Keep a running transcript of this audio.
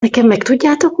Nekem meg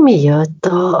tudjátok, mi jött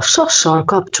a sassal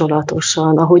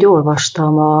kapcsolatosan, ahogy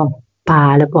olvastam a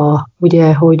Pálba,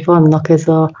 ugye, hogy vannak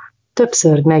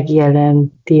többször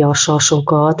megjelenti a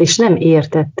sasokat, és nem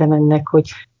értettem ennek,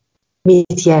 hogy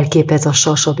mit jelképez a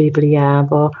sas a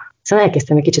Bibliába. Szóval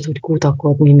elkezdtem egy kicsit úgy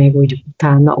kutakodni, meg úgy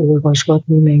utána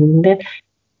olvasgatni, meg minden.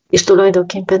 És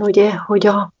tulajdonképpen ugye, hogy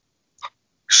a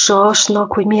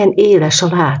sasnak, hogy milyen éles a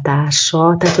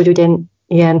látása, tehát, hogy ugye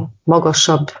ilyen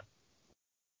magasabb,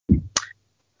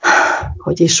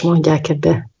 hogy is mondják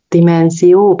ebbe,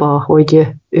 dimenzióba, hogy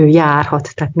ő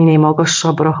járhat, tehát minél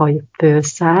magasabbra, ha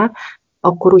fölszáll,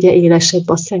 akkor ugye élesebb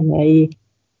a szemei.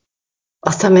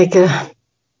 Aztán meg,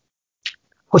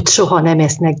 hogy soha nem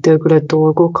esznek döglött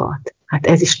dolgokat. Hát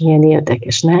ez is milyen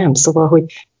érdekes, nem? Szóval,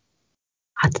 hogy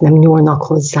hát nem nyúlnak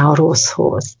hozzá a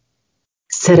rosszhoz.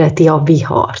 Szereti a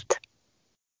vihart.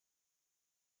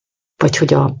 Vagy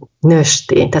hogy a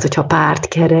nőstény, tehát hogyha párt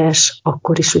keres,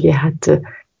 akkor is ugye hát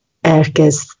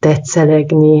elkezd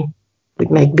tetszelegni, hogy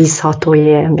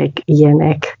megbízható-e, meg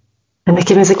ilyenek.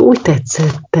 Nekem ezek úgy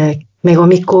tetszettek. Meg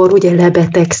amikor ugye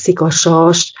lebetegszik a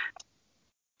sas,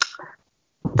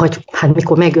 vagy hát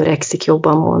mikor megöregszik,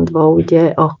 jobban mondva, ugye,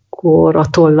 akkor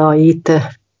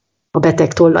a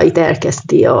beteg tollait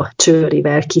elkezdi a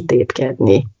csőrivel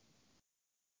kitépkedni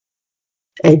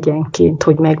egyenként,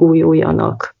 hogy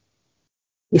megújuljanak.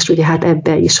 És ugye hát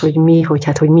ebbe is, hogy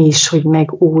mi is, hogy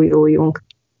megújuljunk.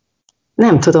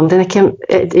 Nem tudom, de nekem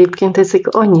egyébként ezek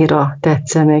annyira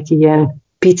tetszenek, ilyen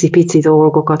pici-pici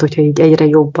dolgokat, hogyha így egyre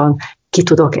jobban ki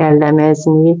tudok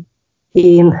elemezni.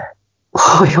 Én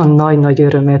olyan nagy-nagy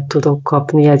örömet tudok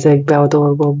kapni ezekbe a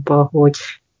dolgokba, hogy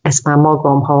ezt már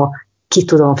magam, ha ki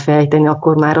tudom fejteni,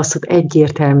 akkor már azt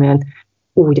egyértelműen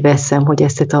úgy veszem, hogy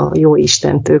ezt a jó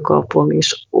Istentől kapom,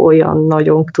 és olyan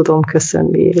nagyon tudom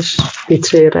köszönni, és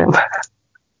dicsérem,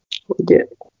 hogy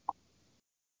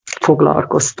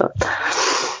foglalkoztat.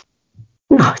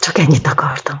 Na, csak ennyit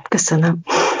akartam. Köszönöm.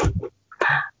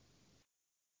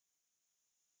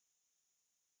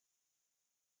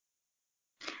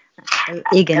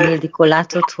 Igen, Ildikó,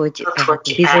 látod, hogy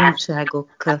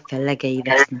bizonyságok fellegei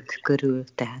vesznek körül,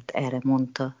 tehát erre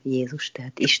mondta Jézus,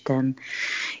 tehát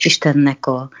Istennek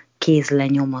a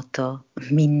kézlenyomata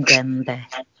mindenbe,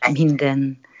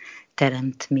 minden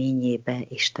teremtményébe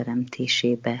és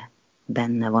teremtésébe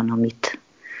benne van, amit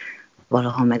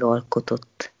valaha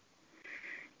megalkotott.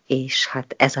 És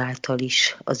hát ezáltal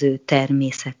is az ő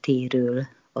természetéről,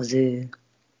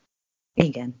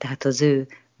 tehát az ő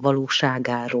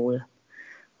valóságáról,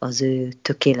 az ő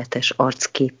tökéletes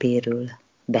arcképéről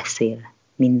beszél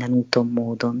minden úton,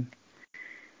 módon.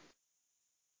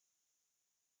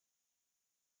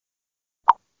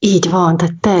 Így van,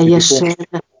 tehát teljesen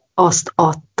azt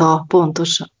adta,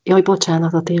 pontosan. Jaj,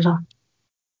 bocsánat, Attila.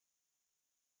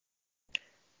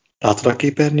 Látod a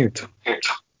képernyőt?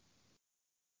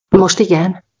 Most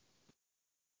igen.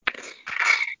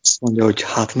 Azt mondja, hogy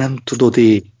hát nem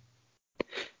tudod-e,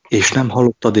 és nem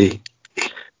hallottad-e,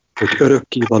 hogy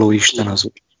örökkévaló Isten az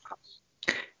Úr,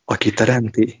 aki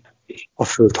teremti a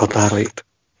föld határait.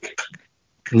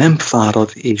 Nem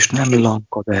fárad és nem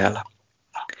lankad el.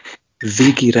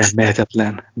 Végére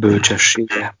mehetetlen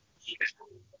bölcsessége.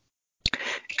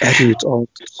 Erőt ad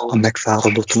a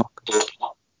megfáradottnak,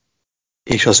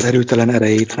 és az erőtelen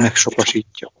erejét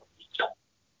megsokasítja.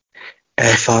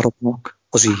 Elfáradnak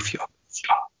az ifjak,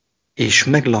 és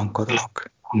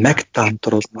meglankadnak,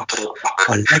 megtántorodnak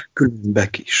a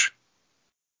legkülönbek is.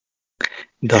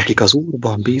 De akik az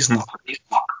Úrban bíznak,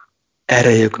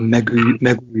 erejük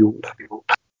megújul,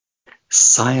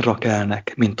 szányra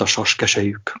kelnek, mint a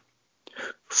saskesejük.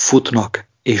 Futnak,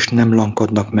 és nem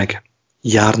lankadnak meg,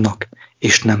 járnak,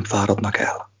 és nem fáradnak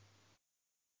el.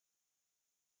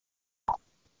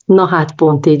 Na hát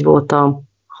pont így voltam,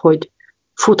 hogy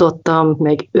futottam,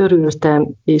 meg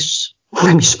örültem, és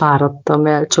nem is fáradtam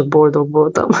el, csak boldog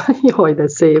voltam. Jaj, de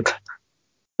szép!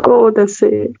 Ó, de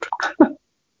szép!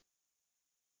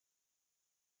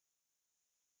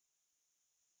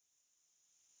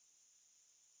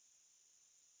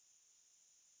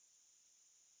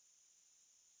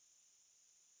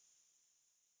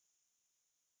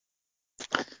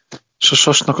 És a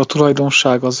sasnak a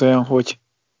tulajdonság az olyan, hogy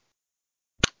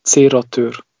célra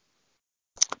tör,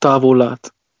 távol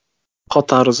lát,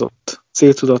 határozott,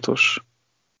 céltudatos,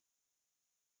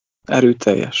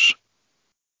 erőteljes.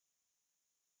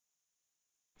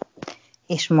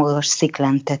 És magas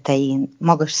sziklák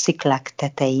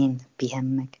tetején pihen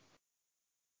meg.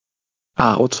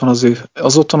 Ott van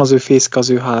az ő fészke, az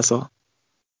ő háza.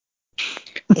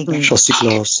 Igen. És a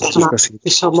szikla az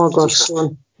és a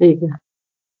magason. Igen.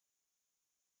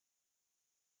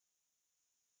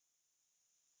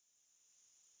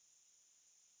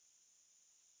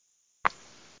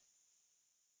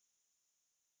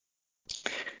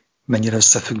 mennyire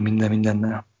összefügg minden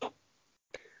mindennel.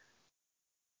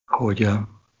 Hogy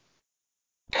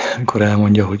amikor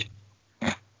elmondja, hogy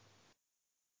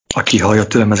aki hallja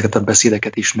tőlem ezeket a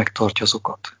beszédeket is, megtartja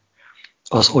azokat,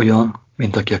 az olyan,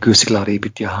 mint aki a kősziklára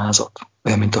építi a házat,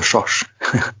 olyan, mint a sas.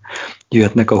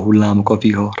 Jöhetnek a hullámok, a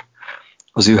vihar,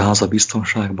 az ő háza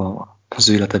biztonságban van, az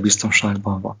ő élete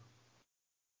biztonságban van.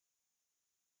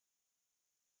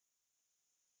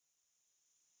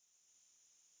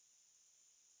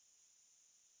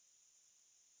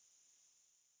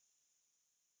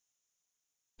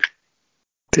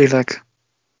 Tényleg,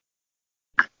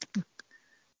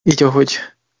 így ahogy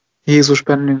Jézus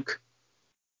bennünk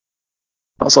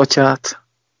az Atyát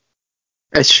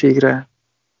egységre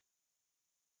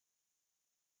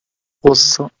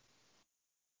hozza,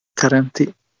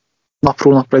 teremti,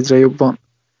 napról napra egyre jobban.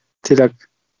 Tényleg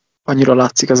annyira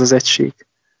látszik ez az egység.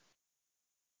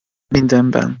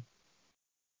 Mindenben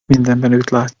őt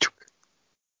látjuk.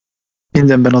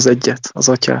 Mindenben az egyet, az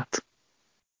Atyát.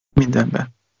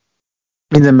 Mindenben.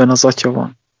 Mindenben az Atya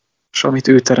van, és amit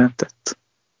ő teremtett,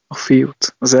 a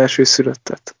Fiút, az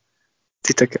elsőszülöttet,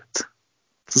 titeket,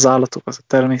 az állatokat, a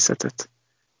természetet,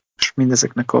 és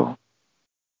mindezeknek a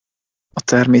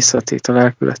természetét, a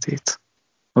lelkületét,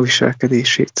 a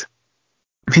viselkedését.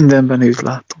 Mindenben őt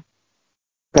látom.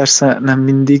 Persze nem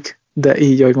mindig, de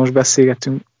így, ahogy most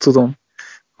beszélgetünk, tudom,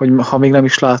 hogy ha még nem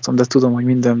is látom, de tudom, hogy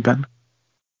mindenben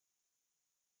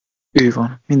ő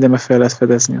van. Mindenben fel lehet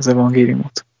fedezni az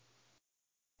evangéliumot,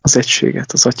 az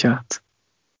egységet, az Atyát.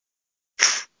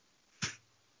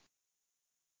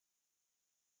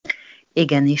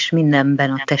 Igen, és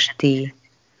mindenben a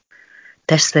test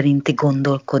szerinti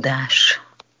gondolkodás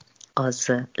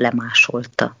az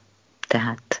lemásolta.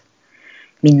 Tehát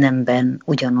mindenben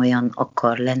ugyanolyan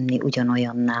akar lenni,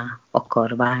 ugyanolyanná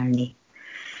akar válni,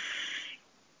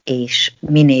 és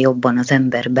minél jobban az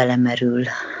ember belemerül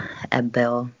ebbe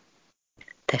a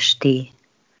testi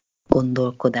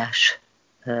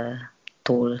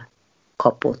gondolkodástól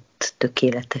kapott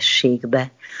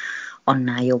tökéletességbe,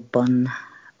 annál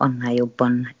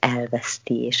jobban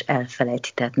elveszti és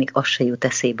elfelejti, tehát még az se jut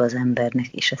eszébe az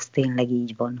embernek, és ez tényleg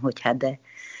így van, hogy hát de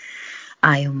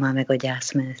álljon már meg a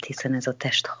gyászmenet, hiszen ez a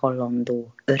test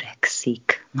hallandó,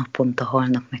 öregszik, naponta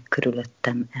halnak meg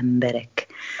körülöttem emberek,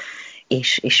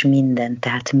 és minden,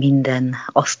 tehát minden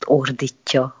azt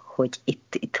ordítja, hogy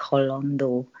itt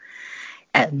hallandó,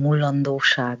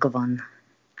 mullandóság van,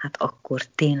 hát akkor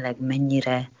tényleg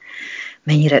mennyire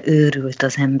őrült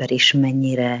az ember, és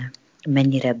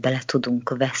mennyire bele tudunk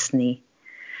veszni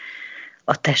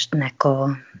a testnek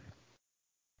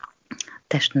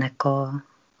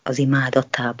az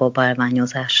imádatába, a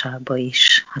bálványozásába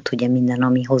is. Hát ugye minden,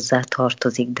 ami hozzá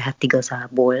tartozik, de hát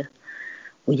igazából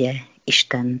ugye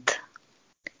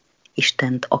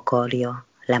Istent akarja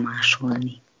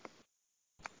lemásolni.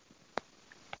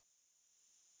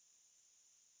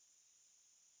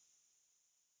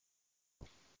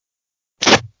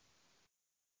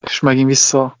 És megint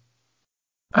vissza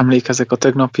emlékezek a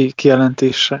tegnapi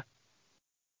kijelentésre,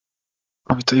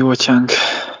 amit a jó atyánk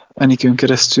Enikőn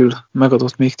keresztül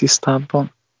megadott még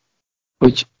tisztábban,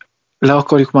 hogy le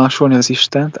akarjuk másolni az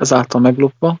Istent, ezáltal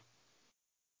meglopva,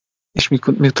 és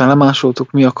miután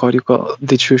lemásoltuk, mi akarjuk a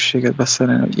dicsőséget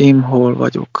beszerelni, hogy én hol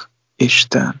vagyok,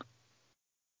 Isten.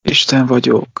 Isten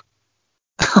vagyok.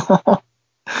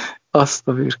 Azt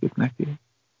a vürkit neki.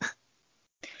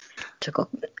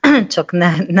 Csak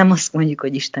nem azt mondjuk,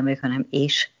 hogy Isten vagyok, hanem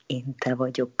és én te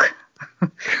vagyok.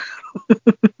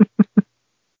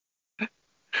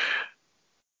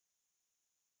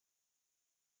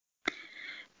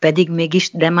 Pedig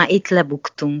mégis, de már itt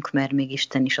lebuktunk, mert még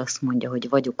Isten is azt mondja, hogy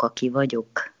vagyok, aki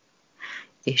vagyok.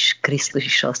 És Krisztus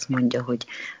is azt mondja, hogy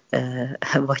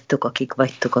vagytok, akik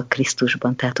vagytok a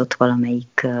Krisztusban, tehát ott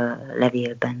valamelyik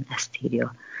levélben ezt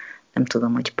írja. Nem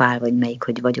tudom, hogy Pál vagy melyik,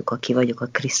 hogy vagyok, aki vagyok a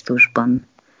Krisztusban.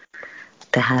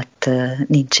 Tehát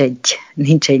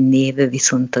nincs egy név,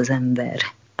 viszont az ember,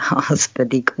 az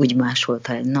pedig úgy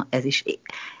másolta, hogy na ez is,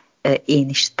 én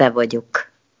is te vagyok.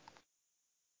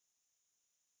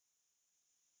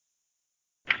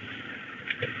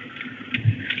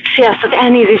 Sziasztok,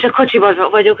 elnézést, a kocsiban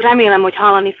vagyok, remélem, hogy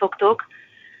hallani fogtok.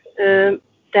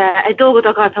 De egy dolgot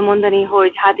akartam mondani,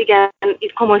 hogy hát igen,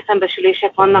 itt komoly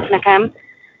szembesülések vannak nekem,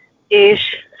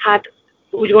 és hát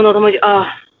úgy gondolom, hogy a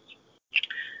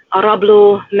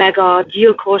rabló, meg a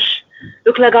gyilkos,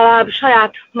 ők legalább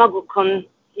saját magukon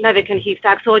neveken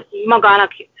hívták, szóval hogy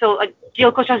magának, szóval a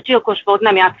gyilkos az gyilkos volt,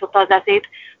 nem játszotta az eszét,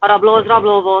 a rabló az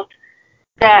rabló volt.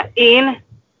 De én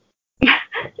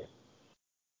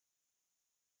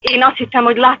azt hittem,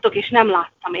 hogy láttok, és nem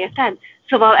láttam, érted?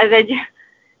 Szóval ez egy...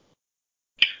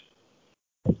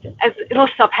 ez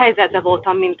rosszabb helyzetben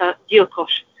voltam, mint a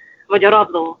gyilkos, vagy a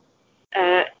rabló.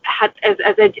 Hát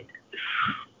ez egy...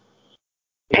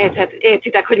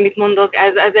 Értitek, hogy mit mondok?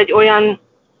 Ez egy olyan...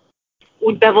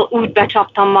 Úgy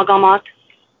becsaptam magamat,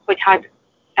 hogy hát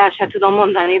el sem tudom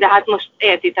mondani, de hát most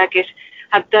értitek, és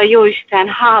hát de jó Isten,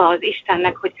 hála az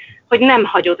Istennek, hogy nem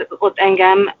hagyott ott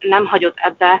engem, nem hagyott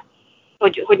ebbe,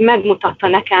 hogy megmutatta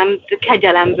nekem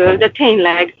kegyelemből, de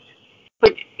tényleg,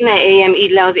 hogy ne éljem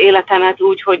így le az életemet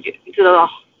úgy, hogy tudod,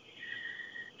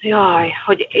 jaj,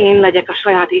 hogy én legyek a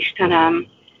saját Istenem.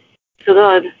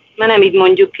 Tudod, mert nem így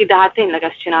mondjuk ki, de hát tényleg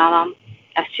ezt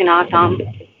csináltam.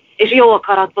 És jó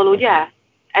akaratból, ugye?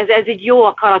 Ez így jó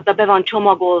akaratba be van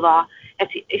csomagolva,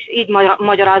 és így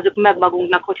magyarázzuk meg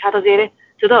magunknak, hogy hát azért,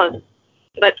 tudod?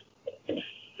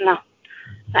 Na,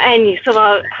 ennyi,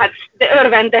 szóval, hát, de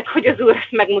örvendek, hogy az Úr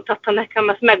ezt megmutatta nekem,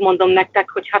 ezt megmondom nektek,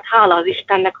 hogy hát hála az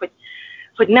Istennek,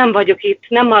 hogy nem vagyok itt,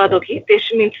 nem maradok itt,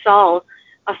 és mint Saul,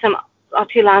 azt hiszem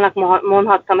Attilának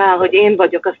mondhattam el, hogy én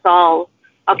vagyok a Saul,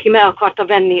 aki meg akarta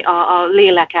venni a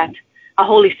léleket, a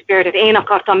Holy Spiritet, én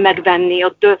akartam megvenni,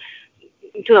 ott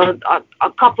tudod,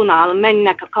 a kapunál,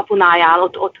 mennek a kapunájál,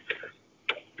 ott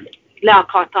le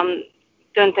akartam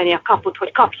dönteni a kaput,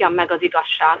 hogy kapjam meg az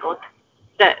igazságot.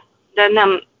 De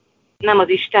nem az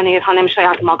Istenért, hanem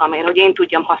saját magamért, hogy én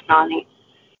tudjam használni.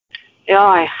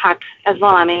 Jaj, hát ez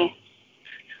valami.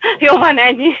 Jó van,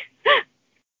 ennyi.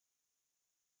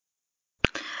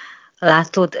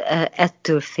 Látod,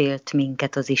 ettől félt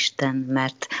minket az Isten,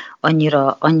 mert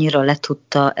annyira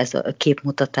letudta ez a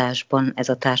képmutatásban, ez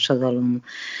a társadalom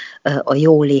a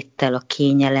jóléttel, a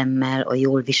kényelemmel, a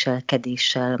jól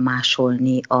viselkedéssel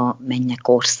másolni a mennyek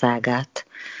országát,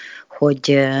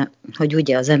 hogy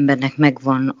ugye az embernek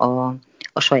megvan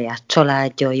a saját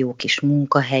családja, a jó kis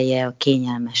munkahelye, a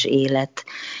kényelmes élet,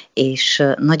 és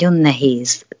nagyon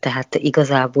nehéz, tehát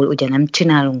igazából ugye nem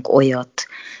csinálunk olyat,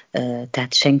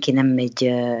 tehát senki nem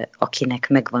megy, akinek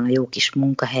megvan a jó kis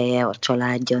munkahelye, a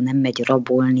családja, nem megy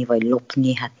rabolni vagy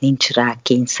lopni, hát nincs rá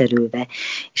kényszerülve,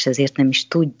 és ezért nem is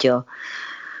tudja,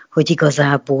 hogy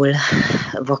igazából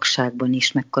vakságban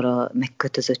is mekkora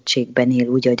megkötözöttségben él,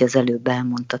 úgy, ahogy az előbb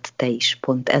elmondtad te is,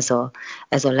 pont ez a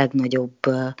legnagyobb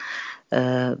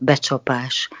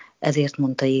becsapás. Ezért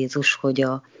mondta Jézus, hogy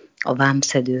a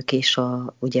vámszedők és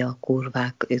ugye a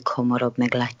kurvák, ők hamarabb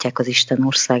meglátják az Isten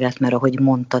országát, mert ahogy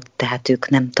mondtad, tehát ők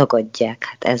nem tagadják,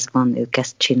 hát ez van, ők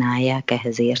ezt csinálják,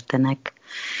 ehhez értenek,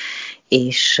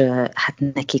 és hát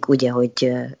nekik ugye,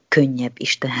 hogy könnyebb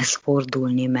Istenhez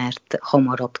fordulni, mert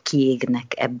hamarabb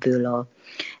kiégnek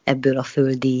ebből a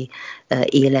földi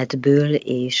életből,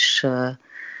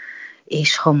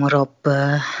 és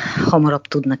hamarabb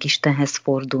tudnak Istenhez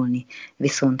fordulni,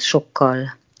 viszont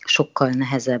sokkal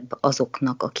nehezebb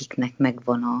azoknak, akiknek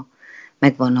megvan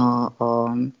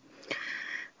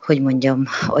hogy mondjam,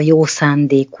 a jó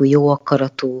szándékú, jó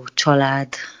akaratú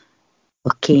család,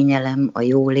 a kényelem, a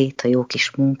jólét, a jó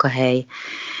kis munkahely,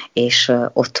 és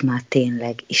ott már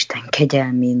tényleg Isten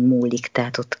kegyelmén múlik,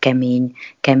 tehát ott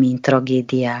kemény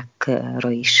tragédiákra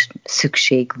is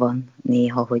szükség van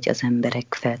néha, hogy az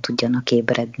emberek fel tudjanak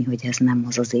ébredni, hogy ez nem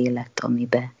az az élet,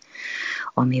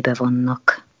 amibe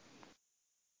vannak.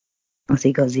 Az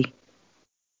igazi.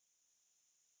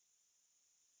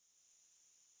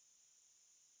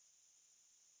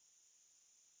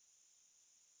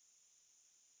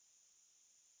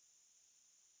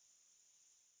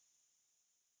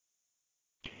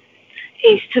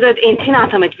 És tudod, én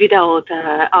csináltam egy videót,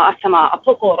 azt hiszem a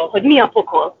pokolról, hogy mi a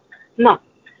pokol. Na,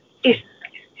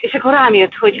 és akkor rám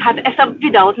jött, hogy hát ezt a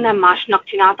videót nem másnak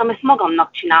csináltam, ezt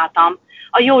magamnak csináltam.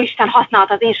 A Jóisten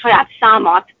használta az én saját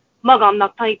számat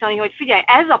magamnak tanítani, hogy figyelj,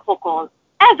 ez a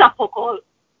pokol,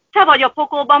 te vagy a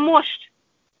pokolban most,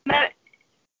 mert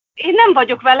én nem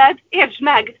vagyok veled, értsd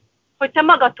meg, hogy te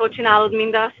magadtól csinálod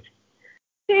mindazt.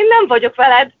 Én nem vagyok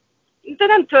veled, de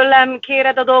nem tőlem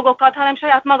kéred a dolgokat, hanem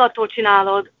saját magadtól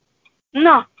csinálod.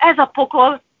 Na, ez a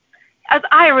pokol, az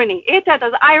irony, érted?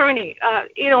 Az irony,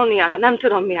 irónia, nem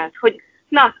tudom mi ez, hogy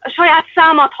na, a saját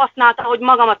számat használta, hogy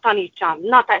magamat tanítsam.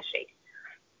 Na, tessék.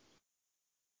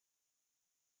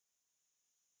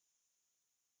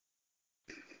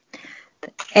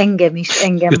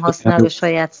 Engem használ a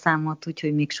saját számot,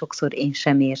 úgyhogy még sokszor én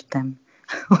sem értem,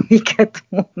 amiket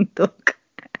mondok.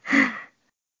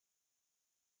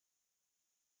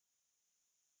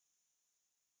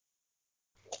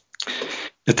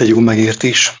 Jött egy jó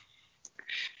megértés.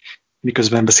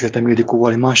 Miközben beszéltem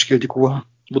Ildikóval, egy másik Ildikóval,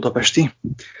 budapesti.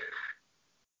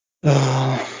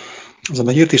 Az a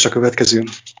megértés a következő.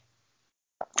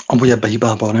 Amúgy ebbe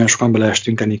hibában nagyon sokan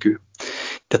beleestünk Enikő.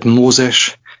 Tehát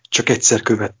Mózes csak egyszer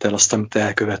követte el azt, amit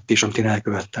elkövett, és amit én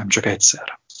elkövettem, csak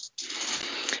egyszer.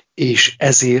 és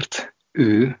ezért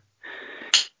ő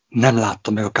nem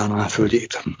látta meg a Kánaán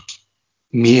földjét.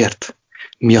 Miért?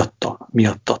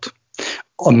 Miattad.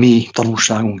 A mi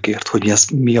tanulságunkért, hogy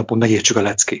mi abban megértsük a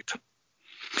leckét.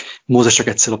 Mózes csak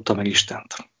egyszer lopta meg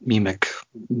Istent, mi meg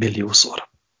milliószor.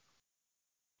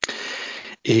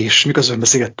 És miközben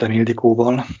beszélgettem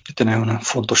Ildikóval, itt egy nagyon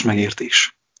fontos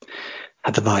megértés.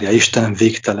 Hát várja, Isten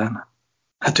végtelen.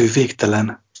 Hát ő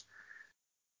végtelen.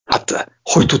 Hát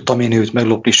hogy tudtam én őt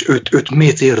meglopni, és őt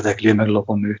miért érdekli, hogy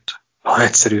meglopom őt? Ha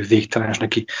egyszerű, végtelen, és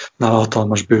neki nála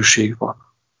hatalmas bőség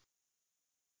van.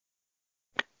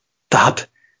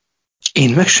 Tehát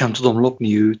én meg sem tudom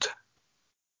lopni őt,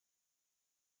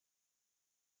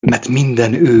 mert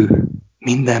minden ő,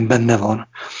 minden benne van,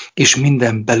 és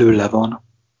minden belőle van.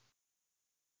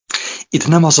 Itt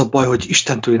nem az a baj, hogy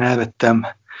Istentől én elvettem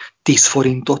 10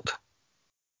 forintot,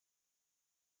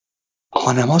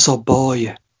 hanem az a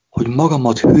baj, hogy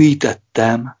magamat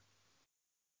hülyítettem,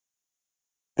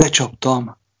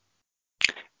 becsaptam.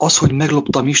 Az, hogy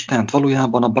megloptam Istent,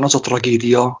 valójában abban az a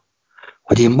tragédia,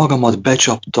 hogy én magamat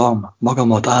becsaptam,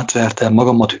 magamat átvertem,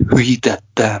 magamat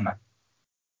hülyítettem.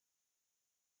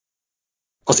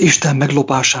 Az Isten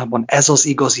meglopásában ez az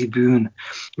igazi bűn.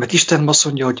 Mert Isten azt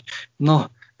mondja, hogy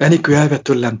na, Enikő elvett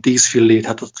tőlem 10 fillét,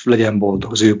 hát ott legyen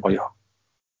boldog, az ő baja.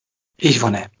 Így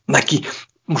van-e? Neki,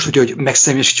 most ugye, hogy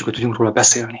megszemélyesítsük, hogy tudjunk róla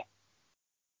beszélni.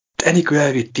 Enikő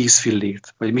elvitt 10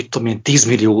 fillét, vagy mit tudom én, 10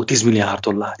 milliárd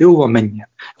dollár. Jó van, menjen.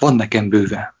 Van nekem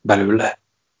bőven belőle.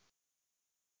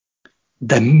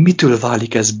 De mitől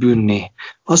válik ez bűnné?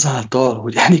 Azáltal,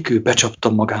 hogy Enikő becsapta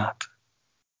magát.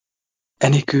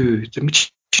 Enikő, te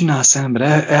mit csinálsz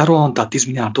ember? Elrohantál 10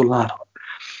 milliárd dollárra.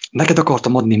 Neked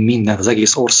akartam adni mindent, az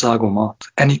egész országomat.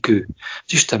 Enikő,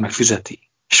 és Isten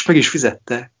megfizeti. És meg is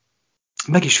fizette.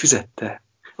 Meg is fizette.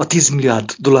 A 10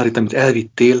 milliárd dollárét, amit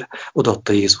elvittél,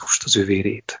 odaadta Jézust, az ő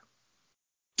vérét.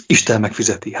 Isten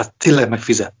megfizeti. Hát tényleg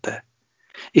megfizette.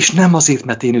 És nem azért,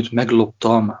 mert én őt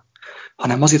megloptam,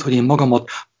 hanem azért, hogy én magamat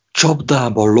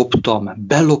csapdába loptam,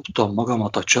 beloptam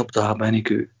magamat a csapdába,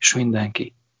 Enikő, és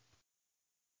mindenki.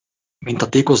 Mint a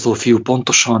tékozló fiú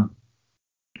pontosan.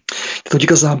 Tehát, hogy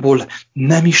igazából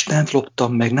nem Istent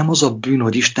loptam meg, nem az a bűn,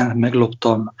 hogy Istent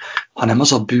megloptam, hanem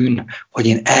az a bűn, hogy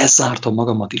én elzártam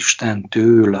magamat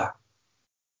Istentől.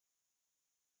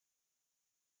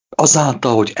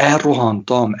 Azáltal, hogy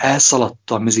elrohantam,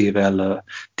 elszaladtam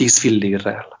 10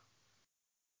 fillérrel.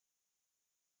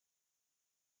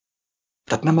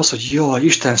 Tehát nem az, hogy jaj,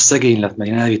 Isten szegény lett, mert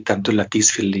én elvittem tőle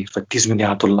 10 fillért, vagy 10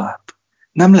 milliárd dollárt.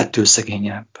 Nem lett ő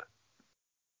szegényebb.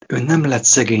 Ő nem lett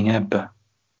szegényebb,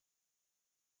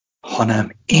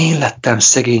 hanem én lettem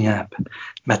szegényebb,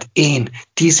 mert én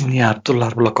 10 milliárd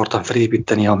dollárból akartam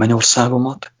felépíteni a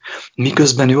mennyországomat,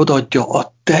 miközben ő odaadja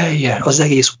az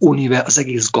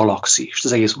egész galaxist,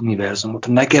 az egész univerzumot,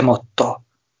 nekem adta.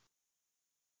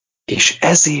 És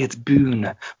ezért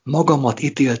bűn, magamat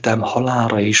ítéltem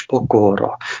halálra és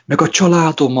pokolra, meg a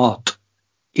családomat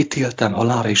ítéltem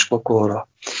halálra és pokolra.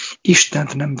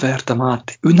 Istent nem vertem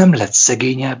át, ő nem lett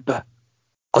szegényebb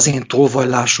az én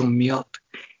tolvajlásom miatt.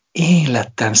 Én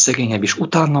lettem szegényebb, és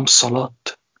utánam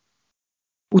szaladt.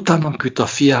 Utánam küldte a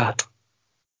fiát,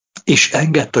 és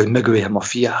engedte, hogy megöljem a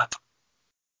fiát.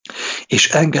 És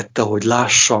engedte, hogy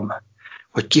lássam,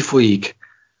 hogy kifolyik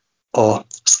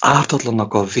az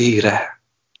ártatlannak a vére,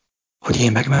 hogy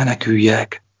én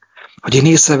megmeneküljek, hogy én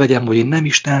észrevegyem, hogy én nem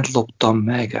Istent loptam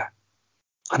meg,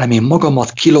 hanem én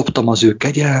magamat kiloptam az ő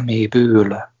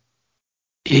kegyelméből.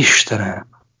 Istenem,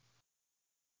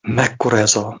 mekkora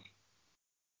ez a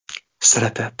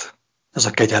szeretet, ez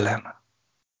a kegyelem.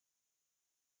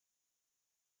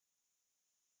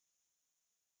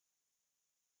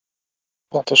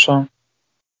 Pontosan.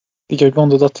 Így, hogy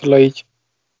mondod, Attila, így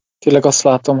tényleg azt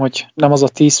látom, hogy nem az a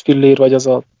 10 fillér, vagy az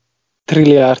a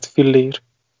trilliárd fillér,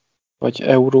 vagy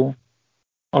euró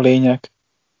a lényeg,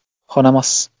 hanem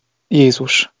az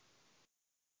Jézus.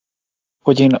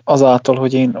 Hogy én azáltal,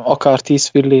 hogy én akár 10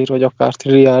 fillér, vagy akár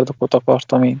trilliárdokot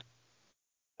akartam én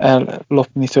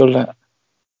ellopni tőle,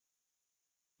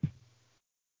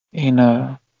 én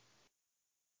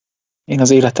az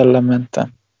élet ellen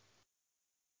mentem.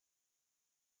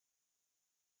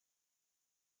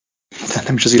 De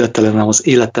nem is az élet ellen, hanem az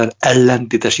élettel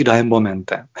ellentétes irányba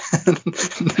mentem.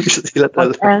 Nem is az élet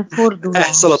ellen. Elfordulás.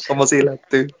 Elszaladtam az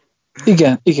élettől.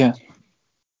 Igen.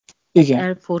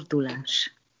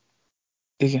 Elfordulás.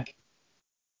 Igen.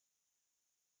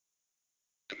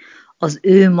 Az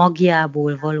ő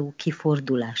magjából való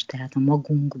kifordulás, tehát a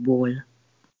magunkból,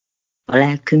 a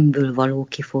lelkünkből való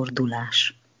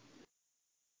kifordulás.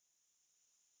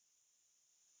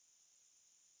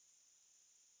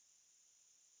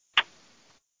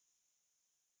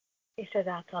 És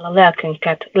ezáltal a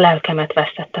lelkemet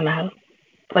vesztettem el.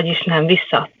 Vagyis nem,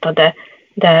 visszaadta,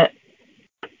 de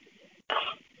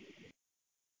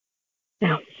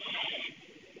ja.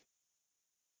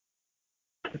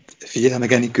 Figyelj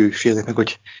meg, Enikő, figyelj meg,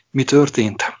 hogy mi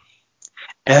történt.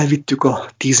 Elvittük a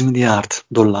 10 milliárd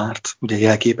dollárt, ugye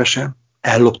jelképesen,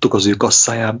 elloptuk az ő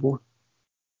kasszájából,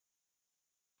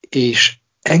 és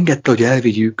engedte, hogy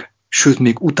elvigyük, sőt,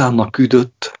 még utánunk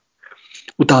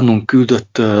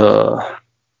küldött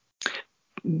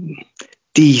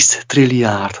 10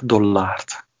 trilliárd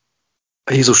dollárt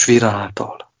a Jézus vére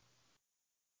által.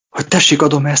 Hogy tessék,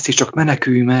 adom ezt is, csak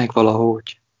menekülj meg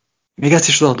valahogy. Még ezt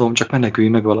is adom, csak menekülj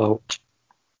meg valahogy.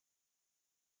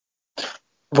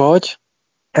 Vagy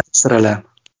Ez szerelem.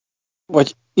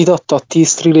 Vagy idatta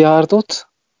 10 trilliárdot,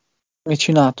 mi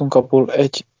csináltunk abból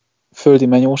egy földi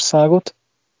mennyországot,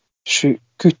 és ő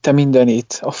küldte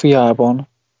mindenét a fiában,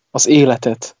 az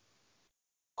életet,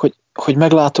 hogy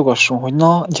meglátogasson, hogy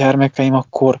na, gyermekeim,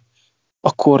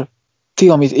 akkor ti,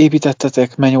 amit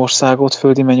építettetek mennyországot,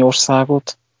 földi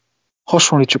mennyországot,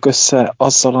 hasonlítsuk össze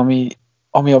azzal,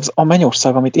 ami a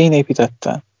mennyország, amit én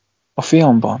építettem a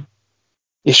fiamban.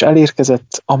 És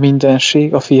elérkezett a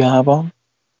mindenség a fiában,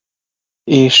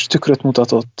 és tükröt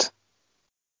mutatott,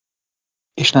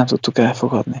 és nem tudtuk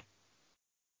elfogadni.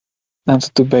 Nem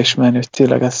tudtuk beismerni, hogy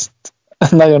tényleg ezt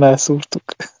nagyon elszúrtuk.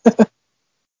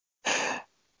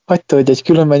 Hagyta, hogy egy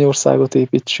külön mennyországot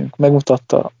építsünk,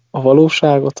 megmutatta a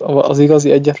valóságot, az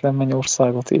igazi egyetlen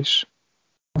mennyországot is.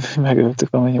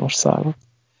 Megöltük a mennyországot.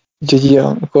 Úgyhogy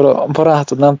amikor a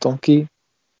barátod, nem tudom ki,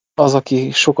 az,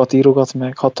 aki sokat írogat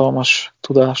meg, hatalmas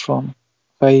tudás van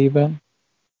fejében,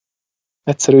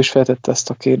 egyszerű is feltette ezt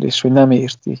a kérdést, hogy nem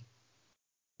érti.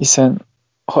 Hiszen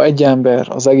ha egy ember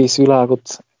az egész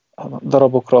világot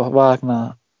darabokra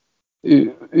vágná,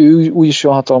 ő úgyis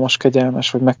olyan hatalmas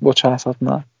kegyelmes, hogy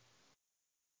megbocsáthatná.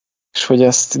 És hogy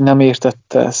ezt nem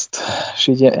értette ezt, és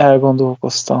így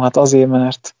elgondolkoztam. Hát azért,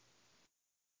 mert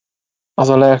az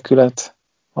a lelkület,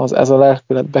 ez a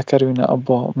lelkület bekerülne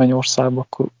abba a mennyországba,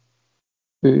 akkor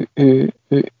ő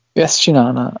ezt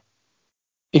csinálná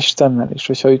Istennel is.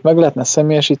 Hogyha őt meg lehetne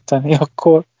személyesíteni,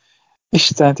 akkor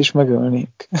Istent is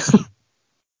megölnénk.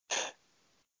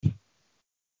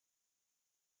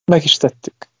 Meg is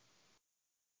tettük.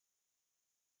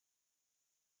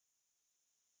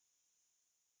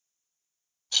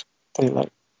 És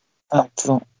tényleg, nem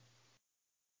tudom,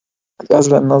 ez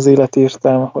lenne az élet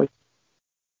értelme,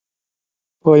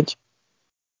 hogy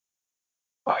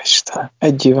Isten,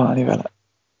 egyé válni vele.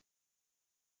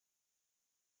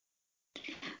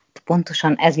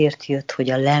 Pontosan ezért jött, hogy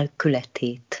a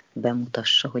lelkületét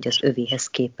bemutassa, hogy az övéhez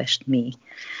képest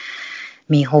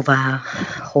mi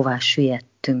hová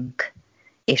süllyedtünk,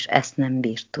 és ezt nem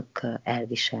bírtuk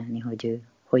elviselni, hogy ő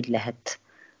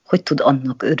hogy tud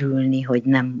annak örülni, hogy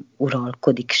nem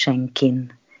uralkodik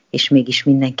senkin, és mégis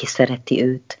mindenki szereti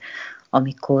őt,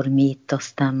 amikor mi itt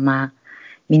aztán már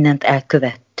mindent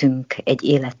elkövettünk, egy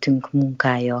életünk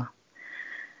munkája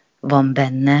van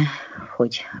benne,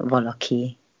 hogy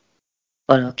valaki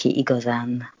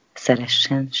igazán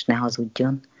szeressen, és ne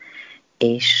hazudjon,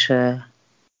 és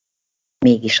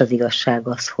mégis az igazság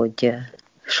az, hogy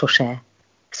sose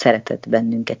szeretett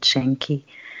bennünket senki,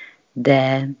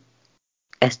 de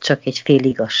ez csak egy fél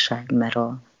igazság, mert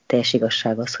a teljes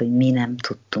igazság az, hogy mi nem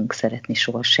tudtunk szeretni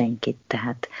soha senkit,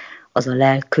 tehát az a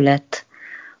lelkület,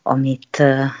 amit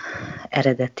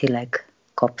eredetileg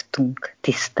kaptunk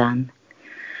tisztán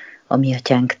a mi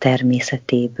atyánk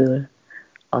természetéből,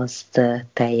 az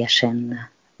teljesen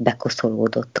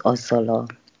bekoszolódott azzal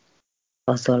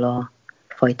a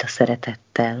fajta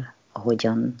szeretettel,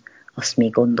 ahogyan azt mi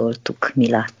gondoltuk, mi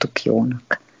láttuk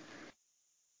jónak.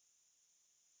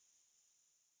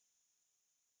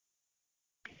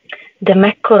 De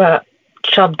mekkora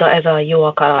csapda ez a jó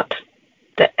akarat.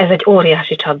 De ez egy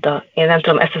óriási csapda. Én nem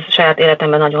tudom, ezt a saját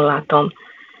életemben nagyon látom.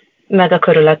 Meg a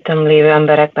körülöttem lévő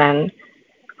emberekben,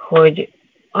 hogy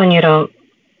annyira,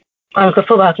 amikor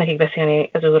próbálok nekik beszélni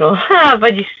az Úrról,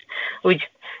 vagyis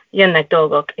úgy jönnek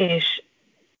dolgok, és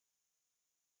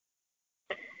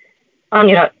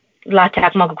annyira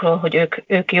látják magukról, hogy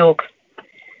ők jók.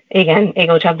 Igen,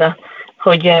 ego csapda,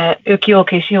 hogy ők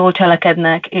jók és jól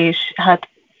cselekednek, és hát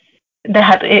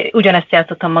ugyanezt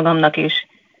játszottam magamnak is.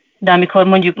 De amikor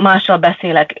mondjuk mással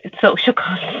beszélek,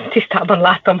 sokkal tisztában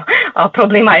látom a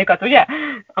problémájukat, ugye?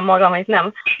 A magamét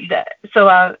nem. De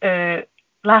szóval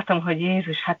látom, hogy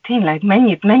Jézus, hát tényleg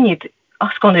mennyit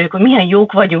azt gondoljuk, hogy milyen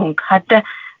jók vagyunk,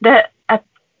 de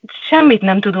semmit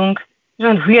nem tudunk,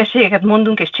 olyan hülyeségeket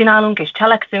mondunk, és csinálunk, és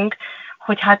cselekszünk,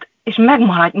 hogy és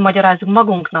megmagyarázzuk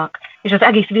magunknak, és az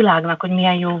egész világnak, hogy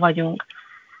milyen jó vagyunk.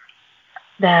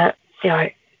 de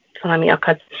jaj, valami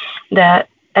akad. De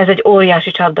ez egy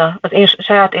óriási csapda. Az én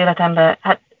saját életemben,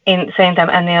 hát én szerintem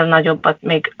ennél nagyobbat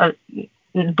még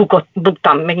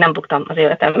buktam, még nem buktam az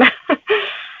életemben.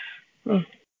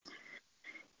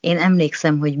 Én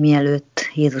emlékszem, hogy mielőtt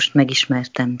Jézust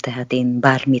megismertem, tehát én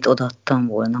bármit odaadtam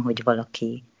volna, hogy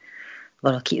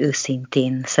valaki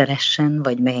őszintén szeressen,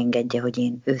 vagy megengedje, hogy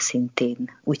én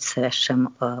őszintén úgy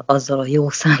szeressem azzal a jó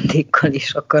szándékkal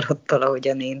és akarattal,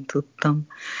 ahogyan én tudtam.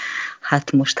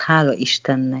 Hát most hála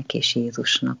Istennek és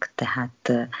Jézusnak,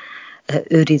 tehát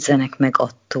őrizzenek meg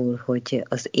attól, hogy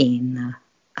az én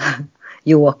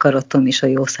jó akaratom és a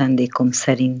jó szándékom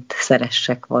szerint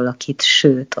szeressek valakit,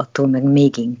 sőt, attól meg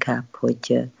még inkább,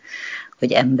 hogy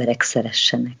emberek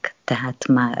szeressenek. Tehát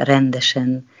már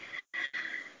rendesen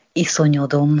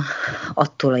iszonyodom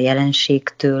attól a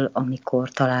jelenségtől, amikor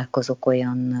találkozok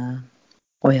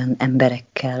olyan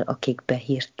emberekkel, akikbe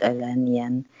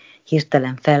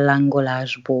hirtelen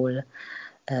fellángolásból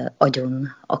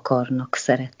agyon akarnak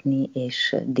szeretni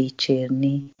és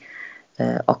dicsérni,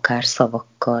 akár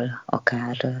szavakkal,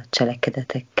 akár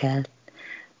cselekedetekkel,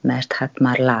 mert hát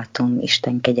már látom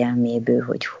Isten kegyelméből,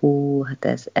 hogy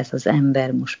hát ez az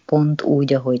ember most pont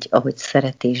úgy, ahogy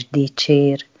szeret és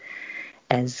dicsér,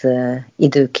 ez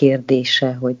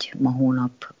időkérdése, hogy ma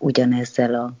hónap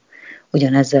ugyanezzel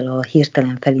a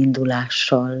hirtelen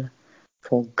felindulással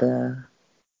fog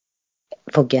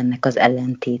ennek az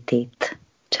ellentétét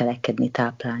cselekedni,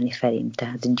 táplálni felém,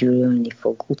 tehát gyűlölni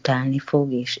fog, utálni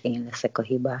fog, és én leszek a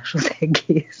hibás az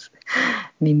egész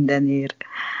mindenért.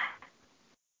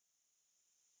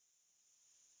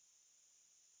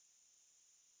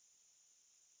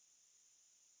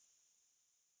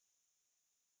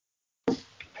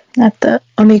 Hát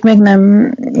amíg meg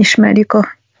nem ismerjük a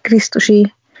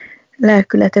krisztusi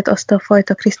lelkületet, azt a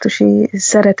fajta krisztusi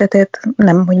szeretetet,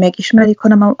 nem, hogy megismerjük,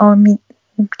 hanem a mi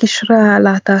kis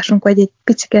rálátásunk, vagy egy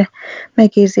picike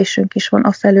megérzésünk is van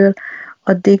afelől,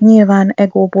 addig nyilván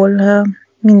egóból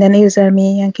minden érzelmi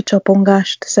ilyen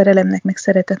kicsapongást szerelemnek, meg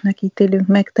szeretetnek ítélünk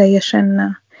meg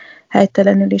teljesen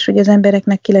helytelenül, és hogy az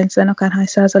embereknek 90 akárhány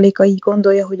százaléka így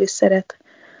gondolja, hogy ő szeret,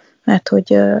 mert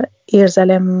hogy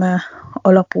érzelem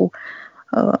alapú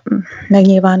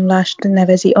megnyilvánulást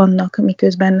nevezi annak,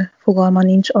 miközben fogalma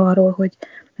nincs arról, hogy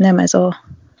nem ez a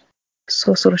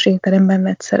szószoros értelemben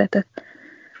vett szeretet.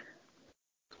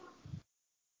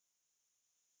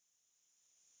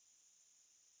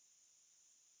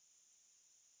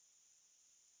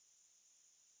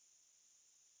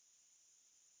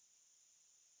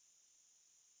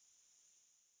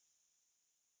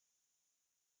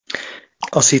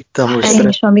 Azt hittem, hogy én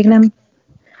is, amíg nem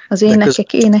az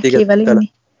énekek énekével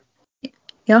élni.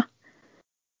 Ja?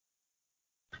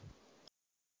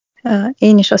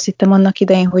 Én is azt hittem annak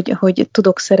idején, hogy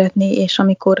tudok szeretni, és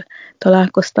amikor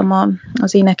találkoztam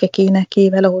az énekek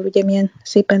énekével, ahol ugye milyen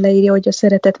szépen leírja, hogy a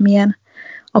szeretet milyen,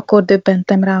 akkor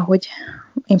döbbentem rá, hogy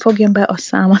én fogjam be a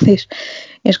számat,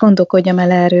 és gondolkodjam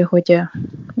el erről, hogy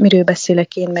miről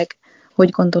beszélek én, meg hogy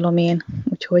gondolom én.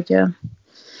 Úgyhogy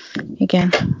igen,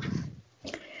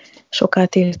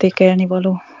 sokat értékelni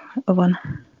való van.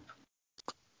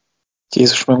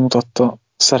 Jézus megmutatta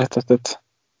szeretetet,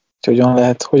 hogy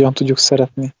hogyan tudjuk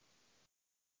szeretni.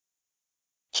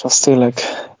 És az tényleg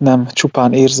nem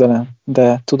csupán érzelem,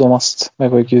 de tudom azt meg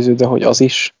vagy győződve, hogy az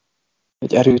is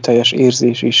egy erőteljes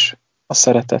érzés is a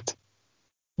szeretet,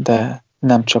 de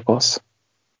nem csak az,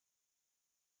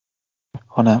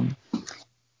 hanem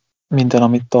minden,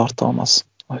 amit tartalmaz,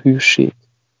 a hűség,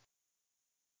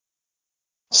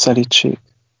 a szelídség,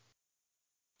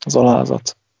 az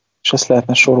alázat, és ezt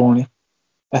lehetne sorolni.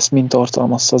 Ezt mind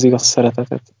tartalmazza az igaz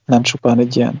szeretetet, nem csupán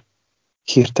egy ilyen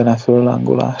hirtelen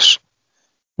föllángolás.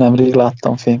 Nemrég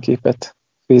láttam fényképet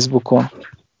Facebookon,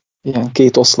 ilyen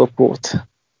 2 oszlop volt,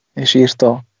 és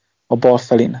írta a bal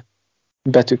felén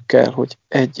betűkkel, hogy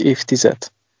 1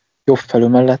 évtized, jobb felül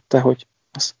mellette, hogy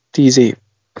az 10 év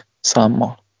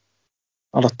számmal.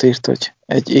 Alatt írt, hogy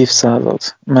 1 évszázad,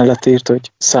 mellett írt,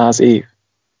 hogy 100 év.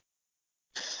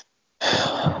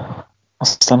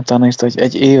 Aztán utána írt, hogy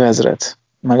 1 évezred,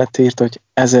 mellett írt, hogy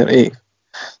 1000 év.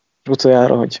 És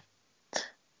utoljára, hogy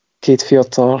 2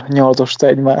 fiatal nyaldosta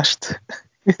egymást,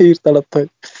 írt alatt,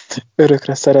 hogy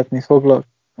örökre szeretni foglak,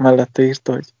 mellette írt,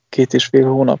 hogy 2,5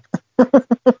 hónap.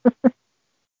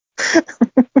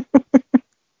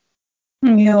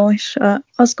 Jó, és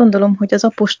azt gondolom, hogy az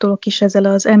apostolok is ezzel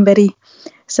az emberi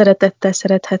szeretettel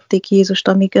szerethették Jézust,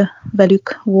 amíg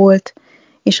velük volt,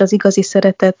 és az igazi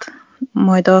szeretet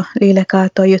majd a lélek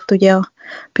által jött ugye a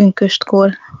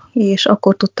pünköstkor, és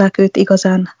akkor tudták őt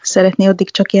igazán szeretni,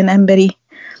 addig csak ilyen emberi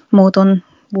módon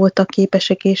voltak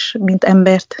képesek, és mint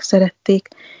embert szerették,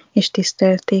 és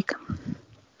tisztelték.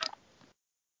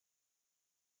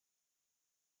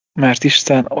 Mert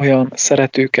Isten olyan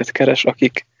szeretőket keres,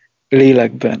 akik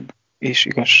lélekben és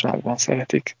igazságban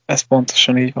szeretik. Ez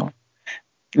pontosan így van.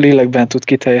 Lélekben tud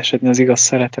kiteljesedni az igaz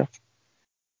szeretet.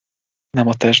 Nem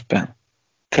a testben.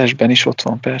 Testben is ott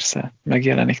van persze,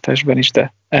 megjelenik testben is,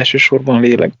 de elsősorban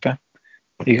lélekben,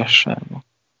 igazságban.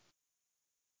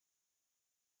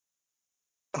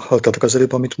 Hallottatok az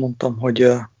előbb, amit mondtam,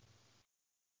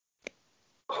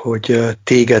 hogy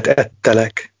téged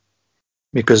ettelek,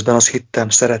 miközben azt hittem,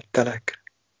 szerettelek.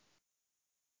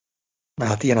 Na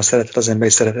hát ilyen a szeretet, az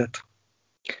emberi szeretet.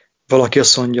 Valaki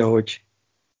azt mondja, hogy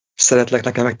szeretlek,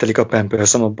 nekem megtelik a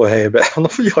pamperszem abba a helybe.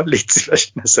 Mondom, hogy jaj, légy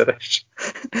szíves, ne szeress.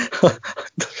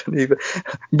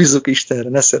 Bízok Istenre,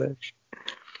 ne szeress.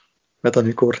 Mert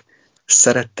amikor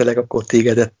szerettelek, akkor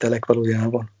téged ettelek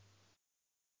valójában.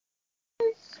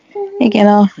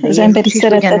 Igen, az emberi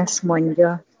szeretet. Ugyanezt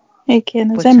mondja.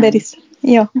 Igen, az emberi...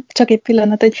 Ja, csak egy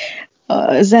pillanat, hogy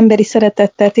az emberi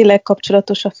szeretettel tényleg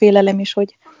kapcsolatos a félelem is,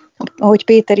 hogy ahogy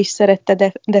Péter is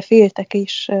szerette, de féltek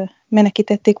is,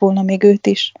 menekítették volna még őt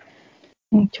is.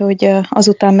 Úgyhogy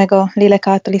azután meg a lélek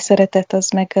általi szeretet, az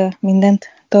meg mindent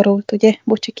tarolt, ugye?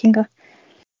 Bocsi, Kinga?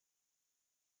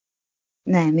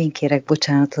 Nem, én kérek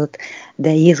bocsánatot, de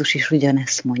Jézus is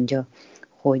ugyanezt mondja,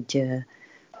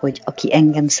 hogy aki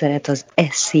engem szeret, az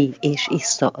eszi és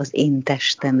issza az én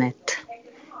testemet,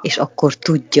 és akkor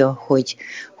tudja, hogy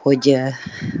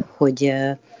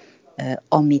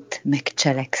amit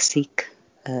megcselekszik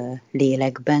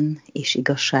lélekben és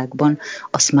igazságban,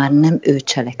 azt már nem ő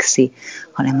cselekszi,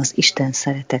 hanem az Isten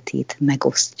szeretetét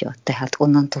megosztja. Tehát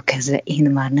onnantól kezdve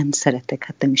én már nem szeretek,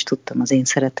 hát nem is tudtam, az én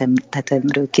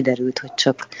szeretetemről kiderült, hogy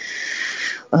csak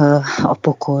a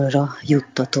pokolra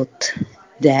juttatott,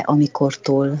 de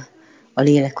amikortól a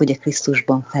lélek ugye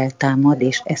Krisztusban feltámad,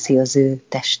 és eszi az ő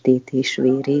testét és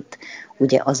vérét,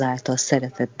 ugye azáltal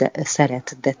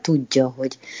szeret, de tudja,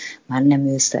 hogy már nem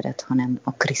ő szeret, hanem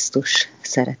a Krisztus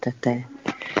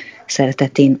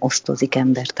szeretetén osztozik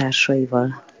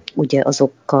embertársaival. Ugye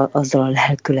azzal a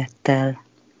lelkülettel,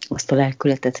 azt a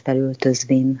lelkületet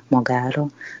felöltözvén magára,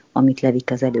 amit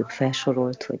Levik az előbb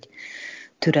felsorolt, hogy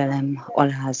türelem,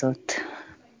 alázat,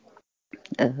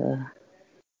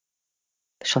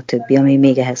 stb., ami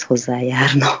még ehhez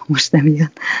hozzájárna, most nem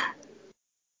jön.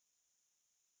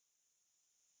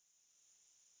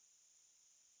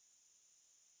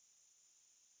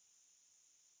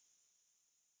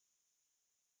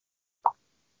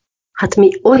 Hát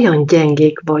mi olyan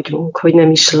gyengék vagyunk, hogy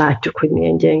nem is látjuk, hogy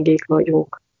milyen gyengék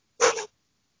vagyunk.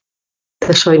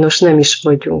 De sajnos nem is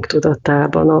vagyunk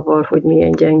tudatában avval, hogy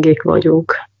milyen gyengék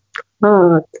vagyunk.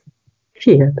 Hát,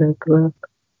 hihetetlen.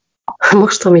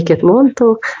 Most, amiket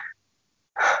mondtok,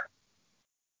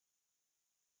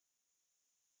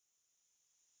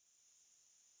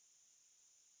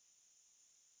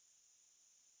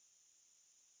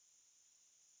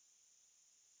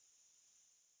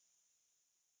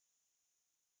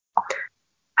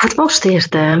 hát most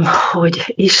értem,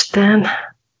 hogy Isten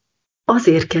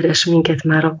azért keres minket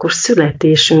már akkor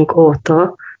születésünk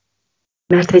óta,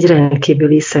 mert egy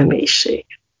rendkívüli személyiség.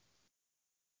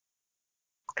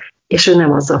 És ő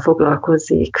nem azzal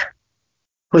foglalkozik,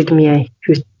 hogy milyen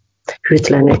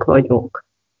hűtlenek vagyunk.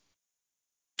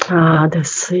 De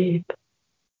szép.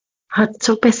 Hát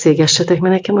csak beszélgessetek,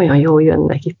 mert nekem olyan jól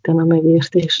jönnek itten a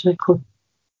megértések, hogy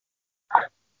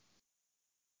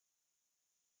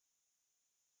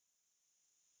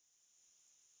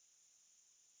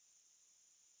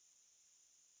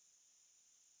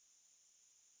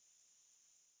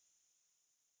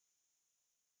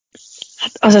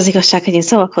Hát az az igazság, hogy én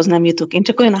szavakhoz nem jutok. Én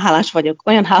csak olyan hálás vagyok,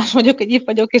 hogy itt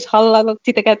vagyok, és hallok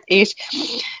titeket, és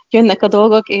jönnek a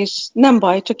dolgok, és nem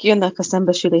baj, csak jönnek a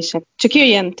szembesülések. Csak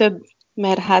jöjjön több,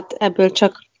 mert hát ebből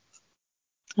csak